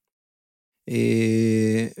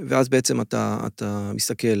 ואז בעצם אתה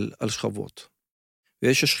מסתכל על שכבות.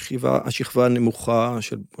 ויש השכבה הנמוכה,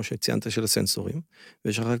 כמו שציינת, של הסנסורים,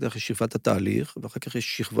 ויש אחר כך שכבת התהליך, ואחר כך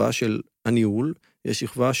יש שכבה של הניהול, יש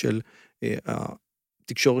שכבה של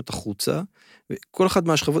התקשורת החוצה, וכל אחד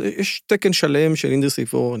מהשכבות, יש תקן שלם של אינדסטרי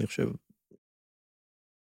 4, אני חושב,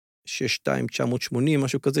 62980,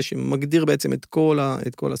 משהו כזה, שמגדיר בעצם את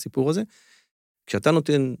כל הסיפור הזה. כשאתה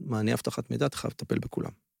נותן מענה אבטחת מידע, אתה חייב לטפל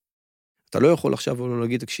בכולם. אתה לא יכול עכשיו לא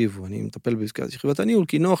להגיד, תקשיבו, אני מטפל בשכבת הניהול,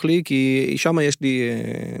 כי נוח לי, כי שם יש לי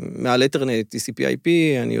מעל אתרנט, TCP/IP,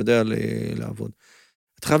 אני יודע לעבוד.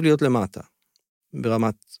 אתה חייב להיות למטה,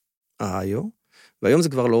 ברמת ה-IO, והיום זה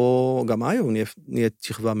כבר לא, גם ה-IO נהיית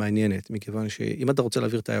שכבה מעניינת, מכיוון שאם אתה רוצה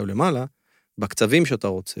להעביר את ה-IO למעלה, בקצבים שאתה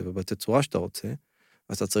רוצה ובתצורה שאתה רוצה,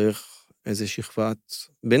 אז אתה צריך איזו שכבת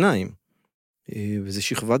ביניים, וזו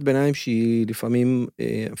שכבת ביניים שהיא לפעמים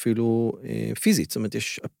אפילו פיזית, זאת אומרת,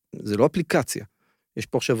 זה לא אפליקציה, יש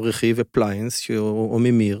פה עכשיו רכיב אפליינס, או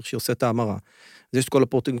ממיר, שעושה את ההמרה, אז יש את כל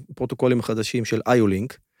הפרוטוקולים החדשים של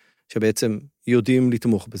IO-Link, שבעצם יודעים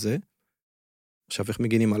לתמוך בזה, עכשיו איך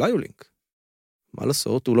מגינים על IO-Link? מה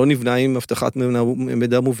לעשות? הוא לא נבנה עם הבטחת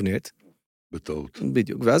מידע מובנית. בטעות.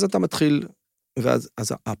 בדיוק, ואז אתה מתחיל,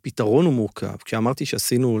 אז הפתרון הוא מורכב, כשאמרתי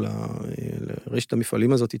שעשינו לרשת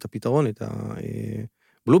המפעלים הזאת את הפתרון, את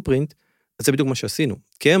הבלופרינט, אז זה בדיוק מה שעשינו,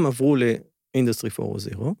 כי הם עברו לאינדסטרי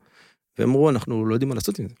 4.0, והם אמרו, אנחנו לא יודעים מה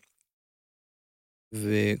לעשות עם זה.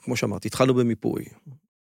 וכמו שאמרתי, התחלנו במיפוי.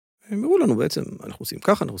 הם אמרו לנו בעצם, אנחנו עושים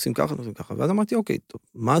ככה, אנחנו עושים ככה, אנחנו עושים ככה, ואז אמרתי, אוקיי, טוב,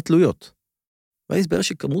 מה התלויות? ואז הסבר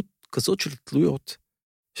שכמות כזאת של תלויות,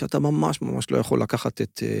 שאתה ממש ממש לא יכול לקחת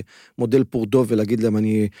את מודל פורדו ולהגיד להם,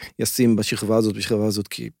 אני אשים בשכבה הזאת,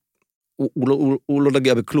 כי הוא לא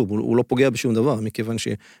נגיע בכלום, הוא לא פוגע בשום דבר, מכיוון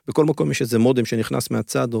שבכל מקום יש איזה מודם שנכנס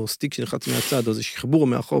מהצד, או סטיק שנכנס מהצד, או איזה שחבור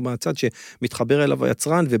מאחור מהצד, שמתחבר אליו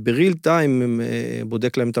היצרן, ובריל טיים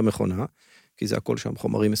בודק להם את המכונה, כי זה הכל שם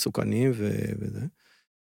חומרים מסוכנים וזה.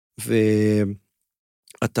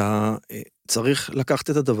 ואתה צריך לקחת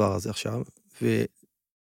את הדבר הזה עכשיו,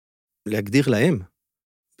 ולהגדיר להם,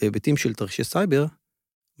 בהיבטים של תרחישי סייבר,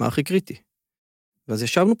 מה הכי קריטי. ואז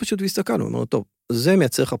ישבנו פשוט והסתכלנו, אמרנו, טוב, זה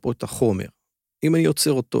מייצר לך פה את החומר. אם אני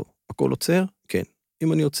יוצר אותו, הכל עוצר? כן.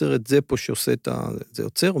 אם אני יוצר את זה פה שעושה את זה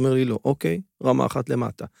יוצר, אומר לי לא, אוקיי, רמה אחת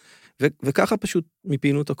למטה. וככה פשוט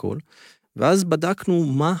מפינו את הכל, ואז בדקנו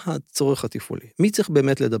מה הצורך התפעולי. מי צריך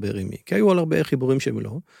באמת לדבר עם מי? כי היו על הרבה חיבורים שהם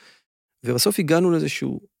לא, ובסוף הגענו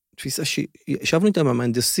לאיזשהו תפיסה שישבנו איתם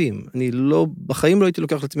המהנדסים, אני לא, בחיים לא הייתי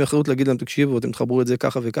לוקח לעצמי אחריות להגיד להם, תקשיבו, אתם תחברו את זה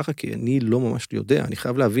ככה וככה, כי אני לא ממש יודע, אני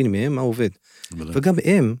חייב להבין מהם מה עובד. וגם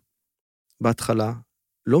הם, בהתחלה,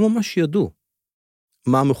 לא ממש ידעו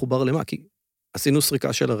מה מחובר למה, כי עשינו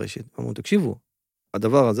סריקה של הרשת, אמרו, תקשיבו,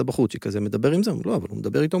 הדבר הזה בחוץ שכזה מדבר עם זה, לא, אבל הוא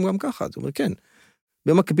מדבר איתו גם ככה, אז הוא אומר, כן.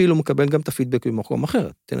 במקביל הוא מקבל גם את הפידבק במקום אחר,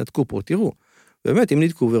 תנתקו פה, תראו. באמת, אם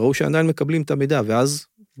נתקו וראו שעדיין מקבלים את המידע, ואז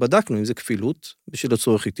בדקנו אם זה כפילות, בשביל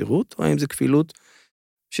הצורך יתירות, או אם זה כפילות,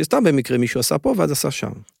 שסתם במקרה מישהו עשה פה, ואז עשה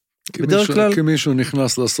שם. כי מישהו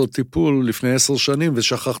נכנס לעשות טיפול לפני 10 שנים,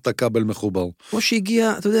 ושכח את הכבל מחובר. כמו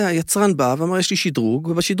שהגיע, אתה יודע, היצרן בא, ואמר, יש לי שדרוג,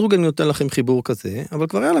 ובשדרוג אני נותן לכם חיבור כזה, אבל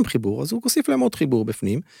כבר היה להם חיבור, אז הוא הוסיף להם עוד חיבור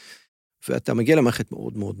בפנים, ואתה מגיע למערכת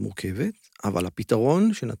מאוד מאוד מורכבת, אבל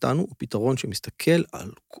הפתרון שנתנו הוא פתרון שמסתכל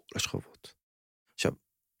על כל השכבות. עכשיו,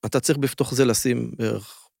 אתה צריך בתוך זה לשים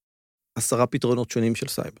בערך 10 פתרונות שונים של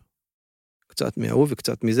סייבר. קצת מההוא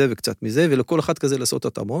וקצת מזה וקצת מזה, ולכל אחד כזה לעשות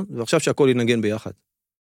התאמות, ועכשיו שהכל ינגן ביחד.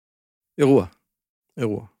 אירוע.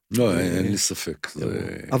 לא, אין לי ספק.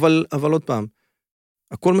 אבל עוד פעם,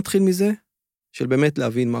 הכל מתחיל מזה, של באמת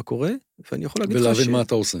להבין מה קורה, ואני יכול להגיד לך ולהבין מה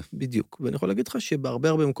אתה עושה. בדיוק, ואני יכול להגיד לך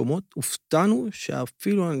שבהרבה מקומות, הופתענו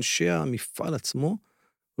שאפילו אנשי המפעל עצמו,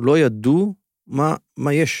 לא ידעו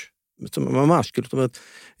מה יש. ממש, כאילו, זאת אומרת,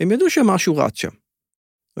 הם ידעו שמשהו רץ שם.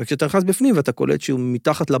 וכשאתה נכנס בפנים, ואתה קולט שהוא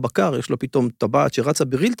מתחת לבקר, יש לו פתאום טבעת שרצה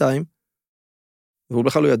בריל טיים, והוא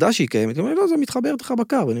בכלל לא ידע שהיא קיימת, הוא אומר, לא, זה מתחבר לך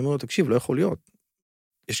בקר, ואני אומר לו, תקשיב, לא יכול להיות.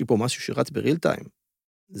 יש לי פה משהו שרץ בריל טיים,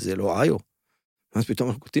 זה לא איו. אז פתאום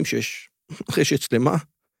אנחנו קולטים שיש רשת שלמה,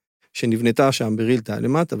 שנבנתה שם בריל טיים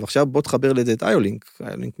למטה, ועכשיו בוא תחבר לזה את איולינק,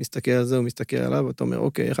 איולינק מסתכל על זה, הוא מסתכל עליו, ואתה אומר,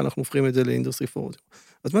 אוקיי, איך אנחנו הופכים את זה לאינדסטרי 4?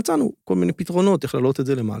 אז מצאנו כל מיני פתרונות, איך לעלות את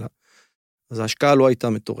זה למעלה. אז ההשקעה לא הייתה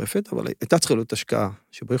מטורפת, אבל הייתה צריכה להיות השקעה,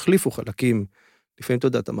 שבו החליפו חלקים, לפעמים אתה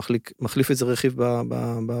יודע, אתה מחליף איזה רכיב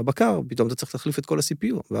בבקר, פתאום אתה צריך להחליף את כל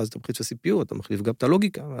ה-CPU, ואז אתה מחליף את ה-CPU, אתה מחליף גם את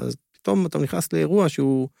הלוגיקה, ואז פתאום אתה נכנס לאירוע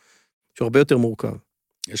שהוא הרבה יותר מורכב.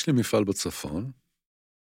 יש לי מפעל בצפון,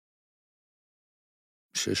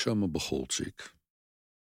 שיש שם בחורצ'יק,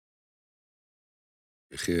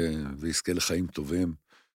 יחיה ויזכה לחיים טובים,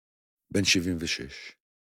 בן 76,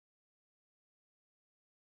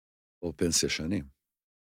 או פנסיה שנים,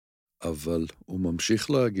 אבל הוא ממשיך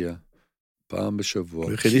להגיע פעם בשבוע,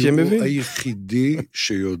 הוא היחידי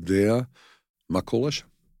שיודע מה קורה שם.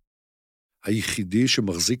 היחידי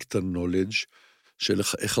שמחזיק את הנולדג' של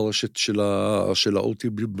איך הרשת של ה-OT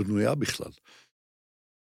בנויה בכלל.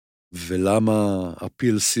 ולמה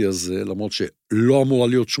ה-PLC הזה, למרות שלא אמורה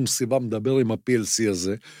להיות שום סיבה, מדבר עם ה-PLC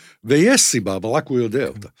הזה, ויש סיבה, אבל רק הוא יודע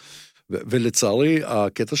אותה. ולצערי,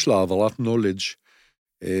 הקטע של העברת knowledge,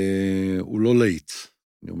 הוא לא להיט.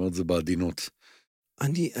 אני אומר את זה בעדינות.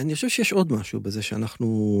 אני חושב שיש עוד משהו בזה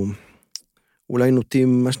שאנחנו אולי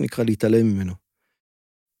נוטים, מה שנקרא, להתעלם ממנו.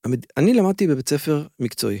 אני למדתי בבית ספר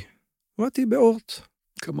מקצועי. למדתי באורט.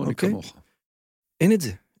 כמוני כמוך. אין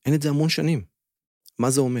את זה המון שנים.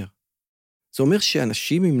 מה זה אומר? זה אומר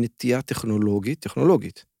שאנשים עם נטייה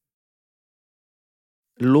טכנולוגית,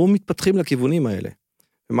 לא מתפתחים לכיוונים האלה.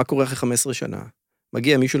 ומה קורה אחרי 15 שנה?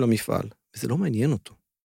 מגיע מישהו למפעל, וזה לא מעניין אותו.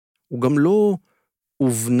 הוא גם לא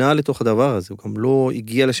הובנה לתוך הדבר הזה, הוא גם לא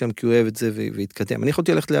הגיע לשם כי הוא אוהב את זה והתקדם. אני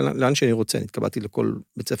יכולתי ללכת לאן שאני רוצה, אני התקבלתי לכל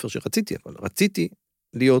בית ספר שרציתי, אבל רציתי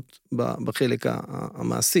להיות בחלק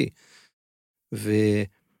המעשי.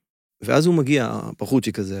 ואז הוא מגיע,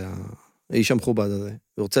 הפחוצ'י כזה, האיש המכובד הזה,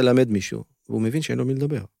 ורוצה ללמד מישהו, והוא מבין שאין לו מי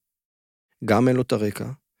לדבר. גם אין לו את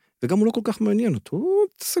הרקע, וגם הוא לא כל כך מעניין אותו, הוא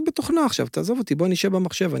תעסק בתוכנה עכשיו, תעזוב אותי, בוא נשב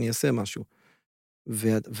במחשב, אני אעשה משהו.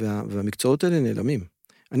 והמקצועות האלה נעלמים.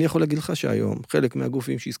 אני יכול להגיד לך שהיום, חלק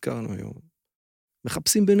מהגופים שהזכרנו היום,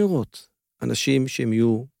 מחפשים בנרות, אנשים שהם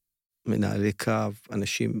יהיו מנהלי קו,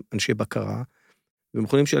 אנשי בקרה, והם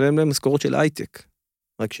יכולים לשלם להם משכורות של הייטק,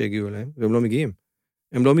 רק שיגיעו אליהם, והם לא מגיעים.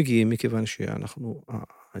 הם לא מגיעים מכיוון שאנחנו,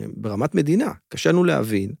 ברמת מדינה, קשה לנו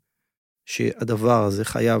להבין שהדבר הזה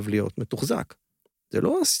חייב להיות מתוחזק. זה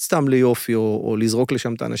לא סתם ליופי, או לזרוק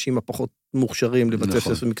לשם את האנשים הפחות מוכשרים, לבתי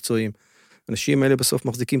ספר מקצועיים. האנשים האלה בסוף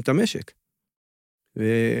מחזיקים את המשק.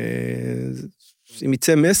 ואם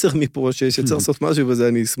יצא מסר מפה שצריך לעשות משהו בזה,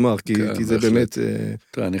 אני אשמח, כי זה באמת...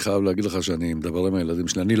 תראה, אני חייב להגיד לך שאני מדבר עם הילדים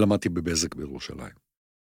שלי, אני למדתי בבזק בירושלים.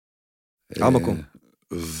 המקום.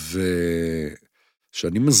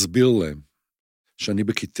 ושאני מסביר להם, שאני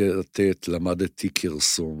בכיתה ט' למדתי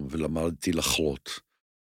קרסום, ולמדתי לחרות,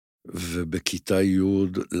 ובכיתה י'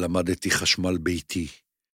 למדתי חשמל ביתי.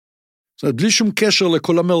 זאת אומרת, בלי שום קשר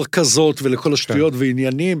לכל המרכזות ולכל השטויות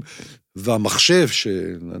ועניינים, והמחשב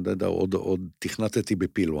שעוד תכנתתי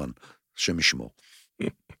בפילואן, שם ישמור.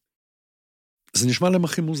 זה נשמע להם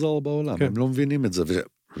הכי מוזר בעולם, הם לא מבינים את זה,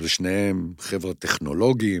 ושניהם חבר'ה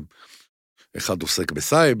טכנולוגיים, אחד עוסק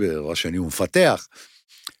בסייבר, השני הוא מפתח,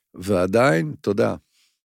 ועדיין, אתה יודע,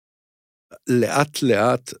 לאט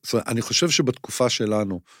לאט, אני חושב שבתקופה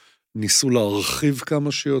שלנו, ניסו להרחיב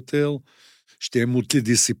כמה שיותר, שתהיה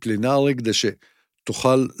מולטי-דיסציפלינרי, כדי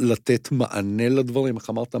שתוכל לתת מענה לדברים, איך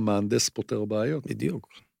אמרת, מהנדס פותר בעיות. בדיוק.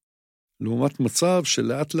 לעומת מצב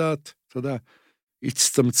שלאט לאט, אתה יודע,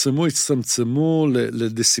 הצטמצמו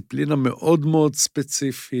לדיסציפלינה מאוד מאוד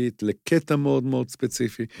ספציפית, לקטע מאוד מאוד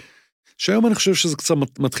ספציפי, שהיום אני חושב שזה קצת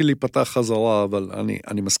מתחיל להיפתח חזרה, אבל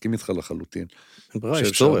אני מסכים איתך לחלוטין.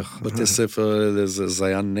 יש צורך. בתי ספר האלה זה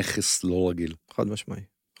היה נכס לא רגיל. חד משמעי,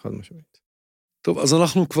 חד משמעית. טוב, אז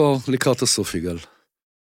אנחנו כבר לקראת הסוף, יגאל.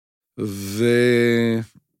 ומה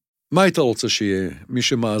היית רוצה שיהיה? מי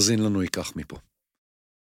שמאזין לנו ייקח מפה.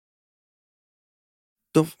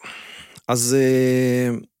 טוב, אז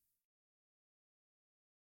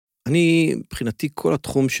אני, מבחינתי, כל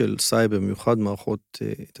התחום של סייבר, במיוחד מערכות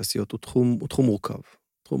תעשיות, הוא תחום מורכב.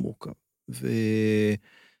 תחום מורכב.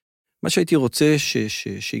 ומה שהייתי רוצה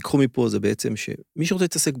שיקחו מפה זה בעצם שמי שרוצה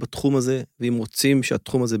להתעסק בתחום הזה, ואם רוצים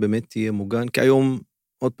שהתחום הזה באמת יהיה מוגן, כי היום,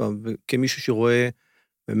 עוד פעם, כמישהו שרואה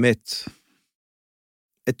באמת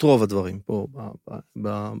את רוב הדברים פה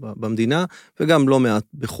במדינה, וגם לא מעט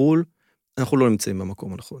בחול, אנחנו לא נמצאים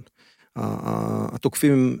במקום הנכון.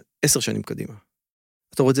 התוקפים 10 שנים קדימה.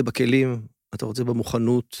 אתה רואה את זה בכלים, אתה רואה את זה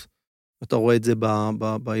במוכנות, אתה רואה את זה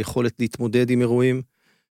ביכולת להתמודד עם אירועים.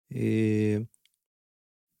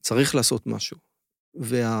 צריך לעשות משהו.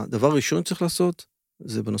 והדבר הראשון שצריך לעשות,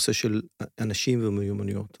 זה בנושא של אנשים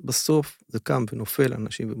ומיומנויות. בסוף זה קם ונופל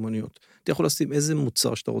אנשים ומיומנויות. אתה יכול לשים איזה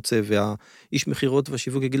מוצר שאתה רוצה, והאיש מחירות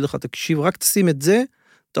והשיווק יגיד לך, תקשיב, רק תשים את זה,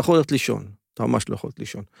 אתה יכול להיות לישון. אתה ממש לא יכול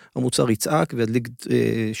לישון. המוצר יצעק וידליק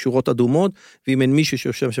שורות אדומות, ואם אין מישהו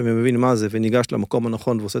שיושב שם ומבין מה זה, וניגש למקום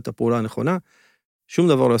הנכון ועושה את הפעולה הנכונה, שום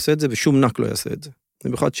דבר לא יעשה את זה, ושום נק לא יעשה את זה.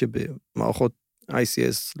 במיוחד שבמערכות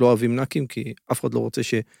ICS לא אוהבים נקים, כי אף אחד לא רוצה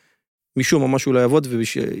שמישהו ממש אולי יעבוד,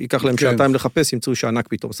 ויקח להם שעתיים לחפש, ימצאו שהנק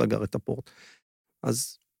פתאום סגר את הפורט.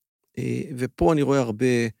 אז, ופה אני רואה הרבה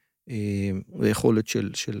יכולת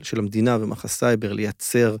של המדינה ומערך הסייבר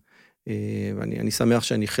לייצר, ואני שמח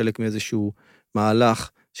שאני חלק מאיזשהו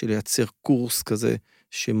מהלך של לייצר קורס כזה,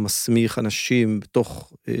 שמסמיך אנשים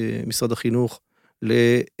בתוך משרד החינוך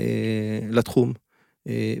לתחום,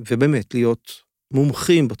 ובאמת להיות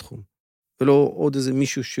מומחים בתחום, ולא עוד איזה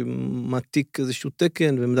מישהו שמעתיק איזשהו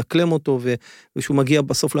תקן ומדקלם אותו, ושהוא מגיע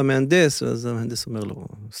בסוף למהנדס, אז המהנדס אומר לו,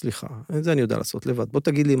 סליחה, את זה אני יודע לעשות לבד, בוא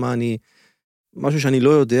תגיד לי משהו שאני לא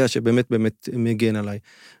יודע שבאמת באמת מגן עליי.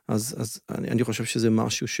 אז אני חושב שזה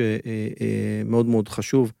משהו שמאוד מאוד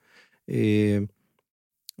חשוב.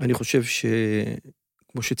 אני חושב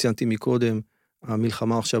כמו שציינתי מקודם,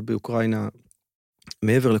 המלחמה עכשיו באוקראינה,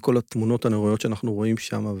 מעבר לכל התמונות הנוראיות שאנחנו רואים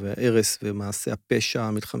שם, וההרס ומעשי הפשע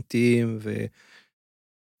המלחמתיים,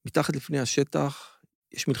 ומתחת לפני השטח,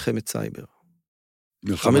 יש מלחמת סייבר.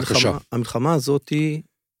 מלחמה קשה. המלחמה הזאת היא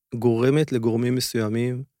גורמת לגורמים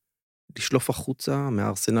מסוימים, לשלוף החוצה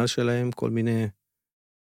מהארסנל שלהם כל מיני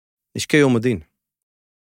נשקי יום הדין.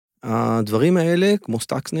 הדברים האלה, כמו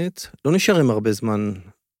סטאקסנט, לא נשארים הרבה זמן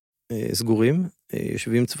סגורים,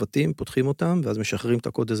 יושבים צוותים, פותחים אותם, ואז משחררים את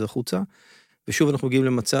הקוד הזה החוצה, ושוב אנחנו מגיעים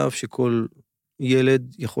למצב שכל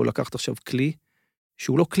ילד יכול לקחת עכשיו כלי,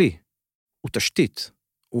 שהוא לא כלי, הוא תשתית,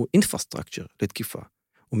 הוא infrastructure לתקיפה.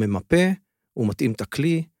 הוא ממפה, הוא מתאים את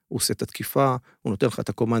הכלי, הוא עושה את התקיפה, הוא נותן לך את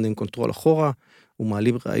ה-command and control אחורה, הוא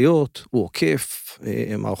מעלים ראיות, הוא עוקף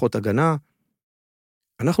מערכות הגנה.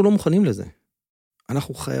 אנחנו לא מוכנים לזה.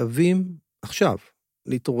 אנחנו חייבים עכשיו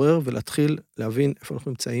להתעורר ולהתחיל להבין איפה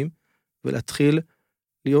אנחנו נמצאים, ולהתחיל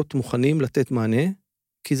להיות מוכנים לתת מענה,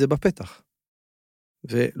 כי זה בפתח.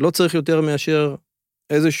 ולא צריך יותר מאשר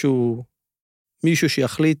איזשהו מישהו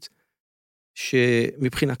שיחליט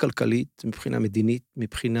שמבחינה כלכלית, מבחינה מדינית,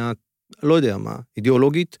 מבחינה, לא יודע מה,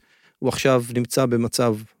 אידיאולוגית, הוא עכשיו נמצא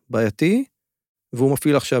במצב בעייתי, והוא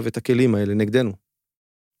מפעיל עכשיו את הכלים האלה נגדנו.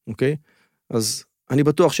 אוקיי? אז אני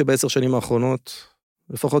בטוח שב10 שנים האחרונות,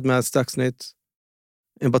 לפחות מאז סטאקסנט,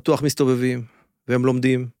 הם בטוח מסתובבים, והם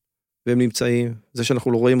לומדים, והם נמצאים. זה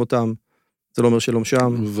שאנחנו לא רואים אותם, זה לא אומר שלא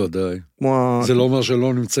שם. ודאי. זה לא אומר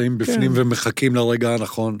שלא נמצאים בפנים ומחכים לרגע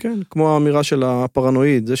הנכון. כן, כמו האמירה של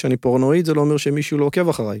הפרנואיד. זה שאני פרנואיד, זה לא אומר שמישהו לא עוקב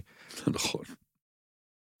אחריי. נכון.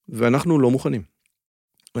 ואנחנו לא מוכנים.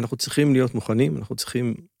 אנחנו צריכים להיות מוכנים, אנחנו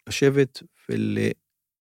צריכים לשבת ולאמן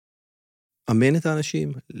את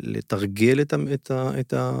האנשים, לתרגל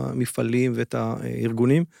את המפעלים ואת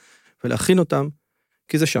הארגונים, ולהכין אותם,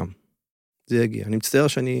 כי זה שם. זה יגיע. אני מצטער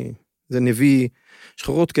זה נביא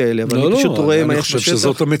שחרות כאלה, אבל אני פשוט רואה מה יש בשטח. אני חושב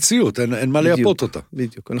שזאת המציאות, אין מה לייפות אותה.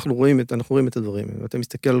 בדיוק, אנחנו רואים את הדברים. ואתה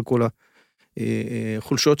מסתכל על כל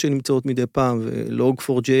החולשות שנמצאות מדי פעם,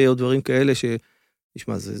 ולוג4j או דברים כאלה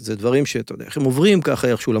תשמע, זה דברים שאתה יודע, איך הם עוברים ככה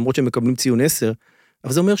איכשהו, למרות שהם מקבלים ציון 10,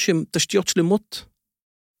 אבל זה אומר שהם תשתיות שלמות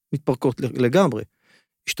מתפרקות לגמרי.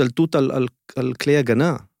 השתלטות על כלי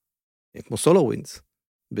הגנה, כמו SolarWinds,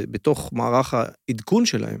 בתוך מערך העדכון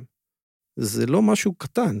שלהם, זה לא משהו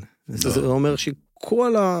קטן. זה אומר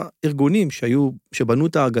שכל הארגונים שבנו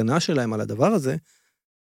את ההגנה שלהם על הדבר הזה,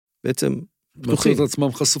 בעצם פתוחים. מצאו את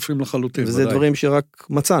עצמם חשופים לחלוטין. וזה דברים שרק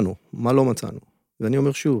מצאנו, מה לא מצאנו. ואני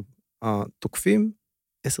אומר שוב, התוקפים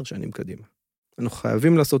 10 שנים קדימה. אנחנו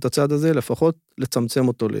חייבים לעשות את הצעד הזה, לפחות לצמצם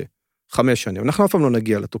אותו ל5 שנים. אנחנו אף פעם לא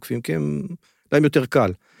נגיע לתוקפים, כי להם יותר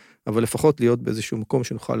קל, אבל לפחות להיות באיזשהו מקום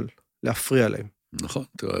שנוכל להפריע להם. נכון,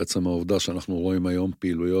 תראה, עצם העובדה שאנחנו רואים היום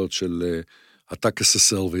פעילויות של Attack as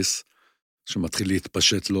a Service, שמתחיל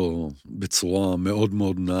להתפשט לו בצורה מאוד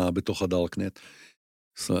מאוד נאה בתוך הדארקנט.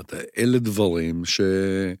 זאת אומרת, אלה דברים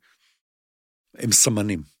שהם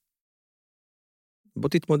סמנים. בוא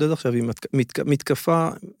תתמודד עכשיו עם מתקפה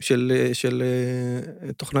של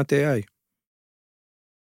תוכנת AI.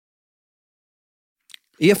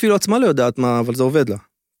 היא אפילו עצמה לא יודעת מה, אבל זה עובד לה.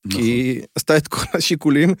 נכון. כי היא עשתה את כל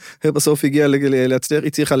השיקולים, ובסוף הגיעה להצליח,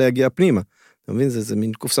 היא צריכה להגיע פנימה. אתה מבין? זה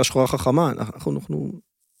מין קופסה שחורה חכמה. אנחנו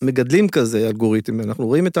מגדלים כזה אלגוריתם, אנחנו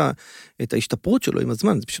רואים את ההשתפרות שלו עם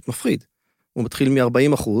הזמן, זה פשוט מפחיד. הוא מתחיל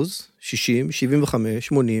מ-40%, 60, 75,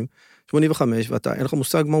 80, 85, ואתה, אין לך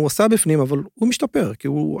מושג מה הוא עשה בפנים, אבל הוא משתפר, כי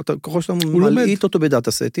ככל שאתה מלעיט אותו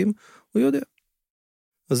בדאטה סטים, הוא יודע.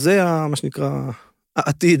 אז זה מה שנקרא,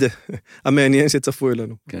 העתיד המעניין שצפוי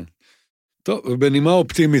לנו. כן. טוב, ובנימה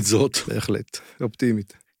אופטימית זאת. בהחלט,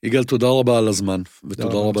 אופטימית. יגאל, תודה רבה על הזמן,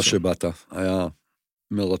 ותודה רבה שבאת. היה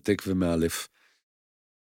מרתק ומאלף.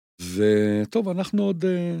 וטוב, אנחנו עוד,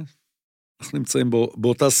 אנחנו נמצאים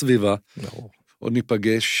באותה סביבה. עוד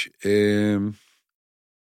ניפגש,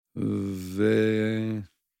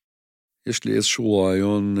 ויש לי איזשהו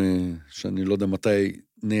רעיון שאני לא יודע מתי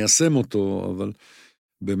ניישם אותו, אבל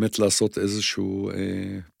באמת לעשות איזשהו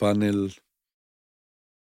פאנל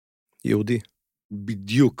יהודי.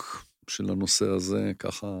 בדיוק של הנושא הזה,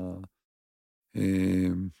 ככה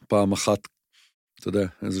פעם אחת, אתה יודע,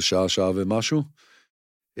 איזה שעה ומשהו.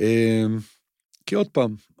 כי עוד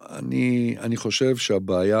פעם, אני חושב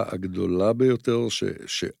שהבעיה הגדולה ביותר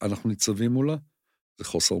שאנחנו ניצבים מולה, זה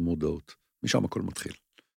חוסר מודעות. משם הכל מתחיל.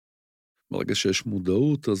 ברגע שיש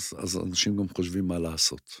מודעות, אז אנשים גם חושבים מה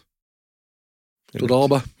לעשות. תודה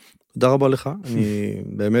רבה. תודה רבה לך. אני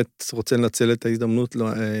באמת רוצה לנצל את ההזדמנות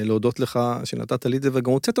להודות לך שנתת לי את זה,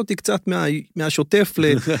 וגם הוצאת אותי קצת מהשוטף,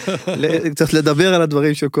 קצת לדבר על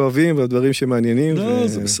הדברים שכואבים והדברים שמעניינים. לא,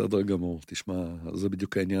 זה בסדר גמור. תשמע, זה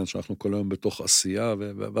בדיוק העניין שאנחנו כל היום בתוך עשייה,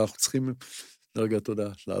 ואנחנו צריכים, לרגע,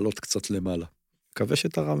 תודה, לעלות קצת למעלה. מקווה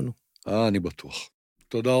שתרמנו. אני בטוח.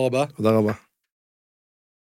 תודה רבה. תודה רבה.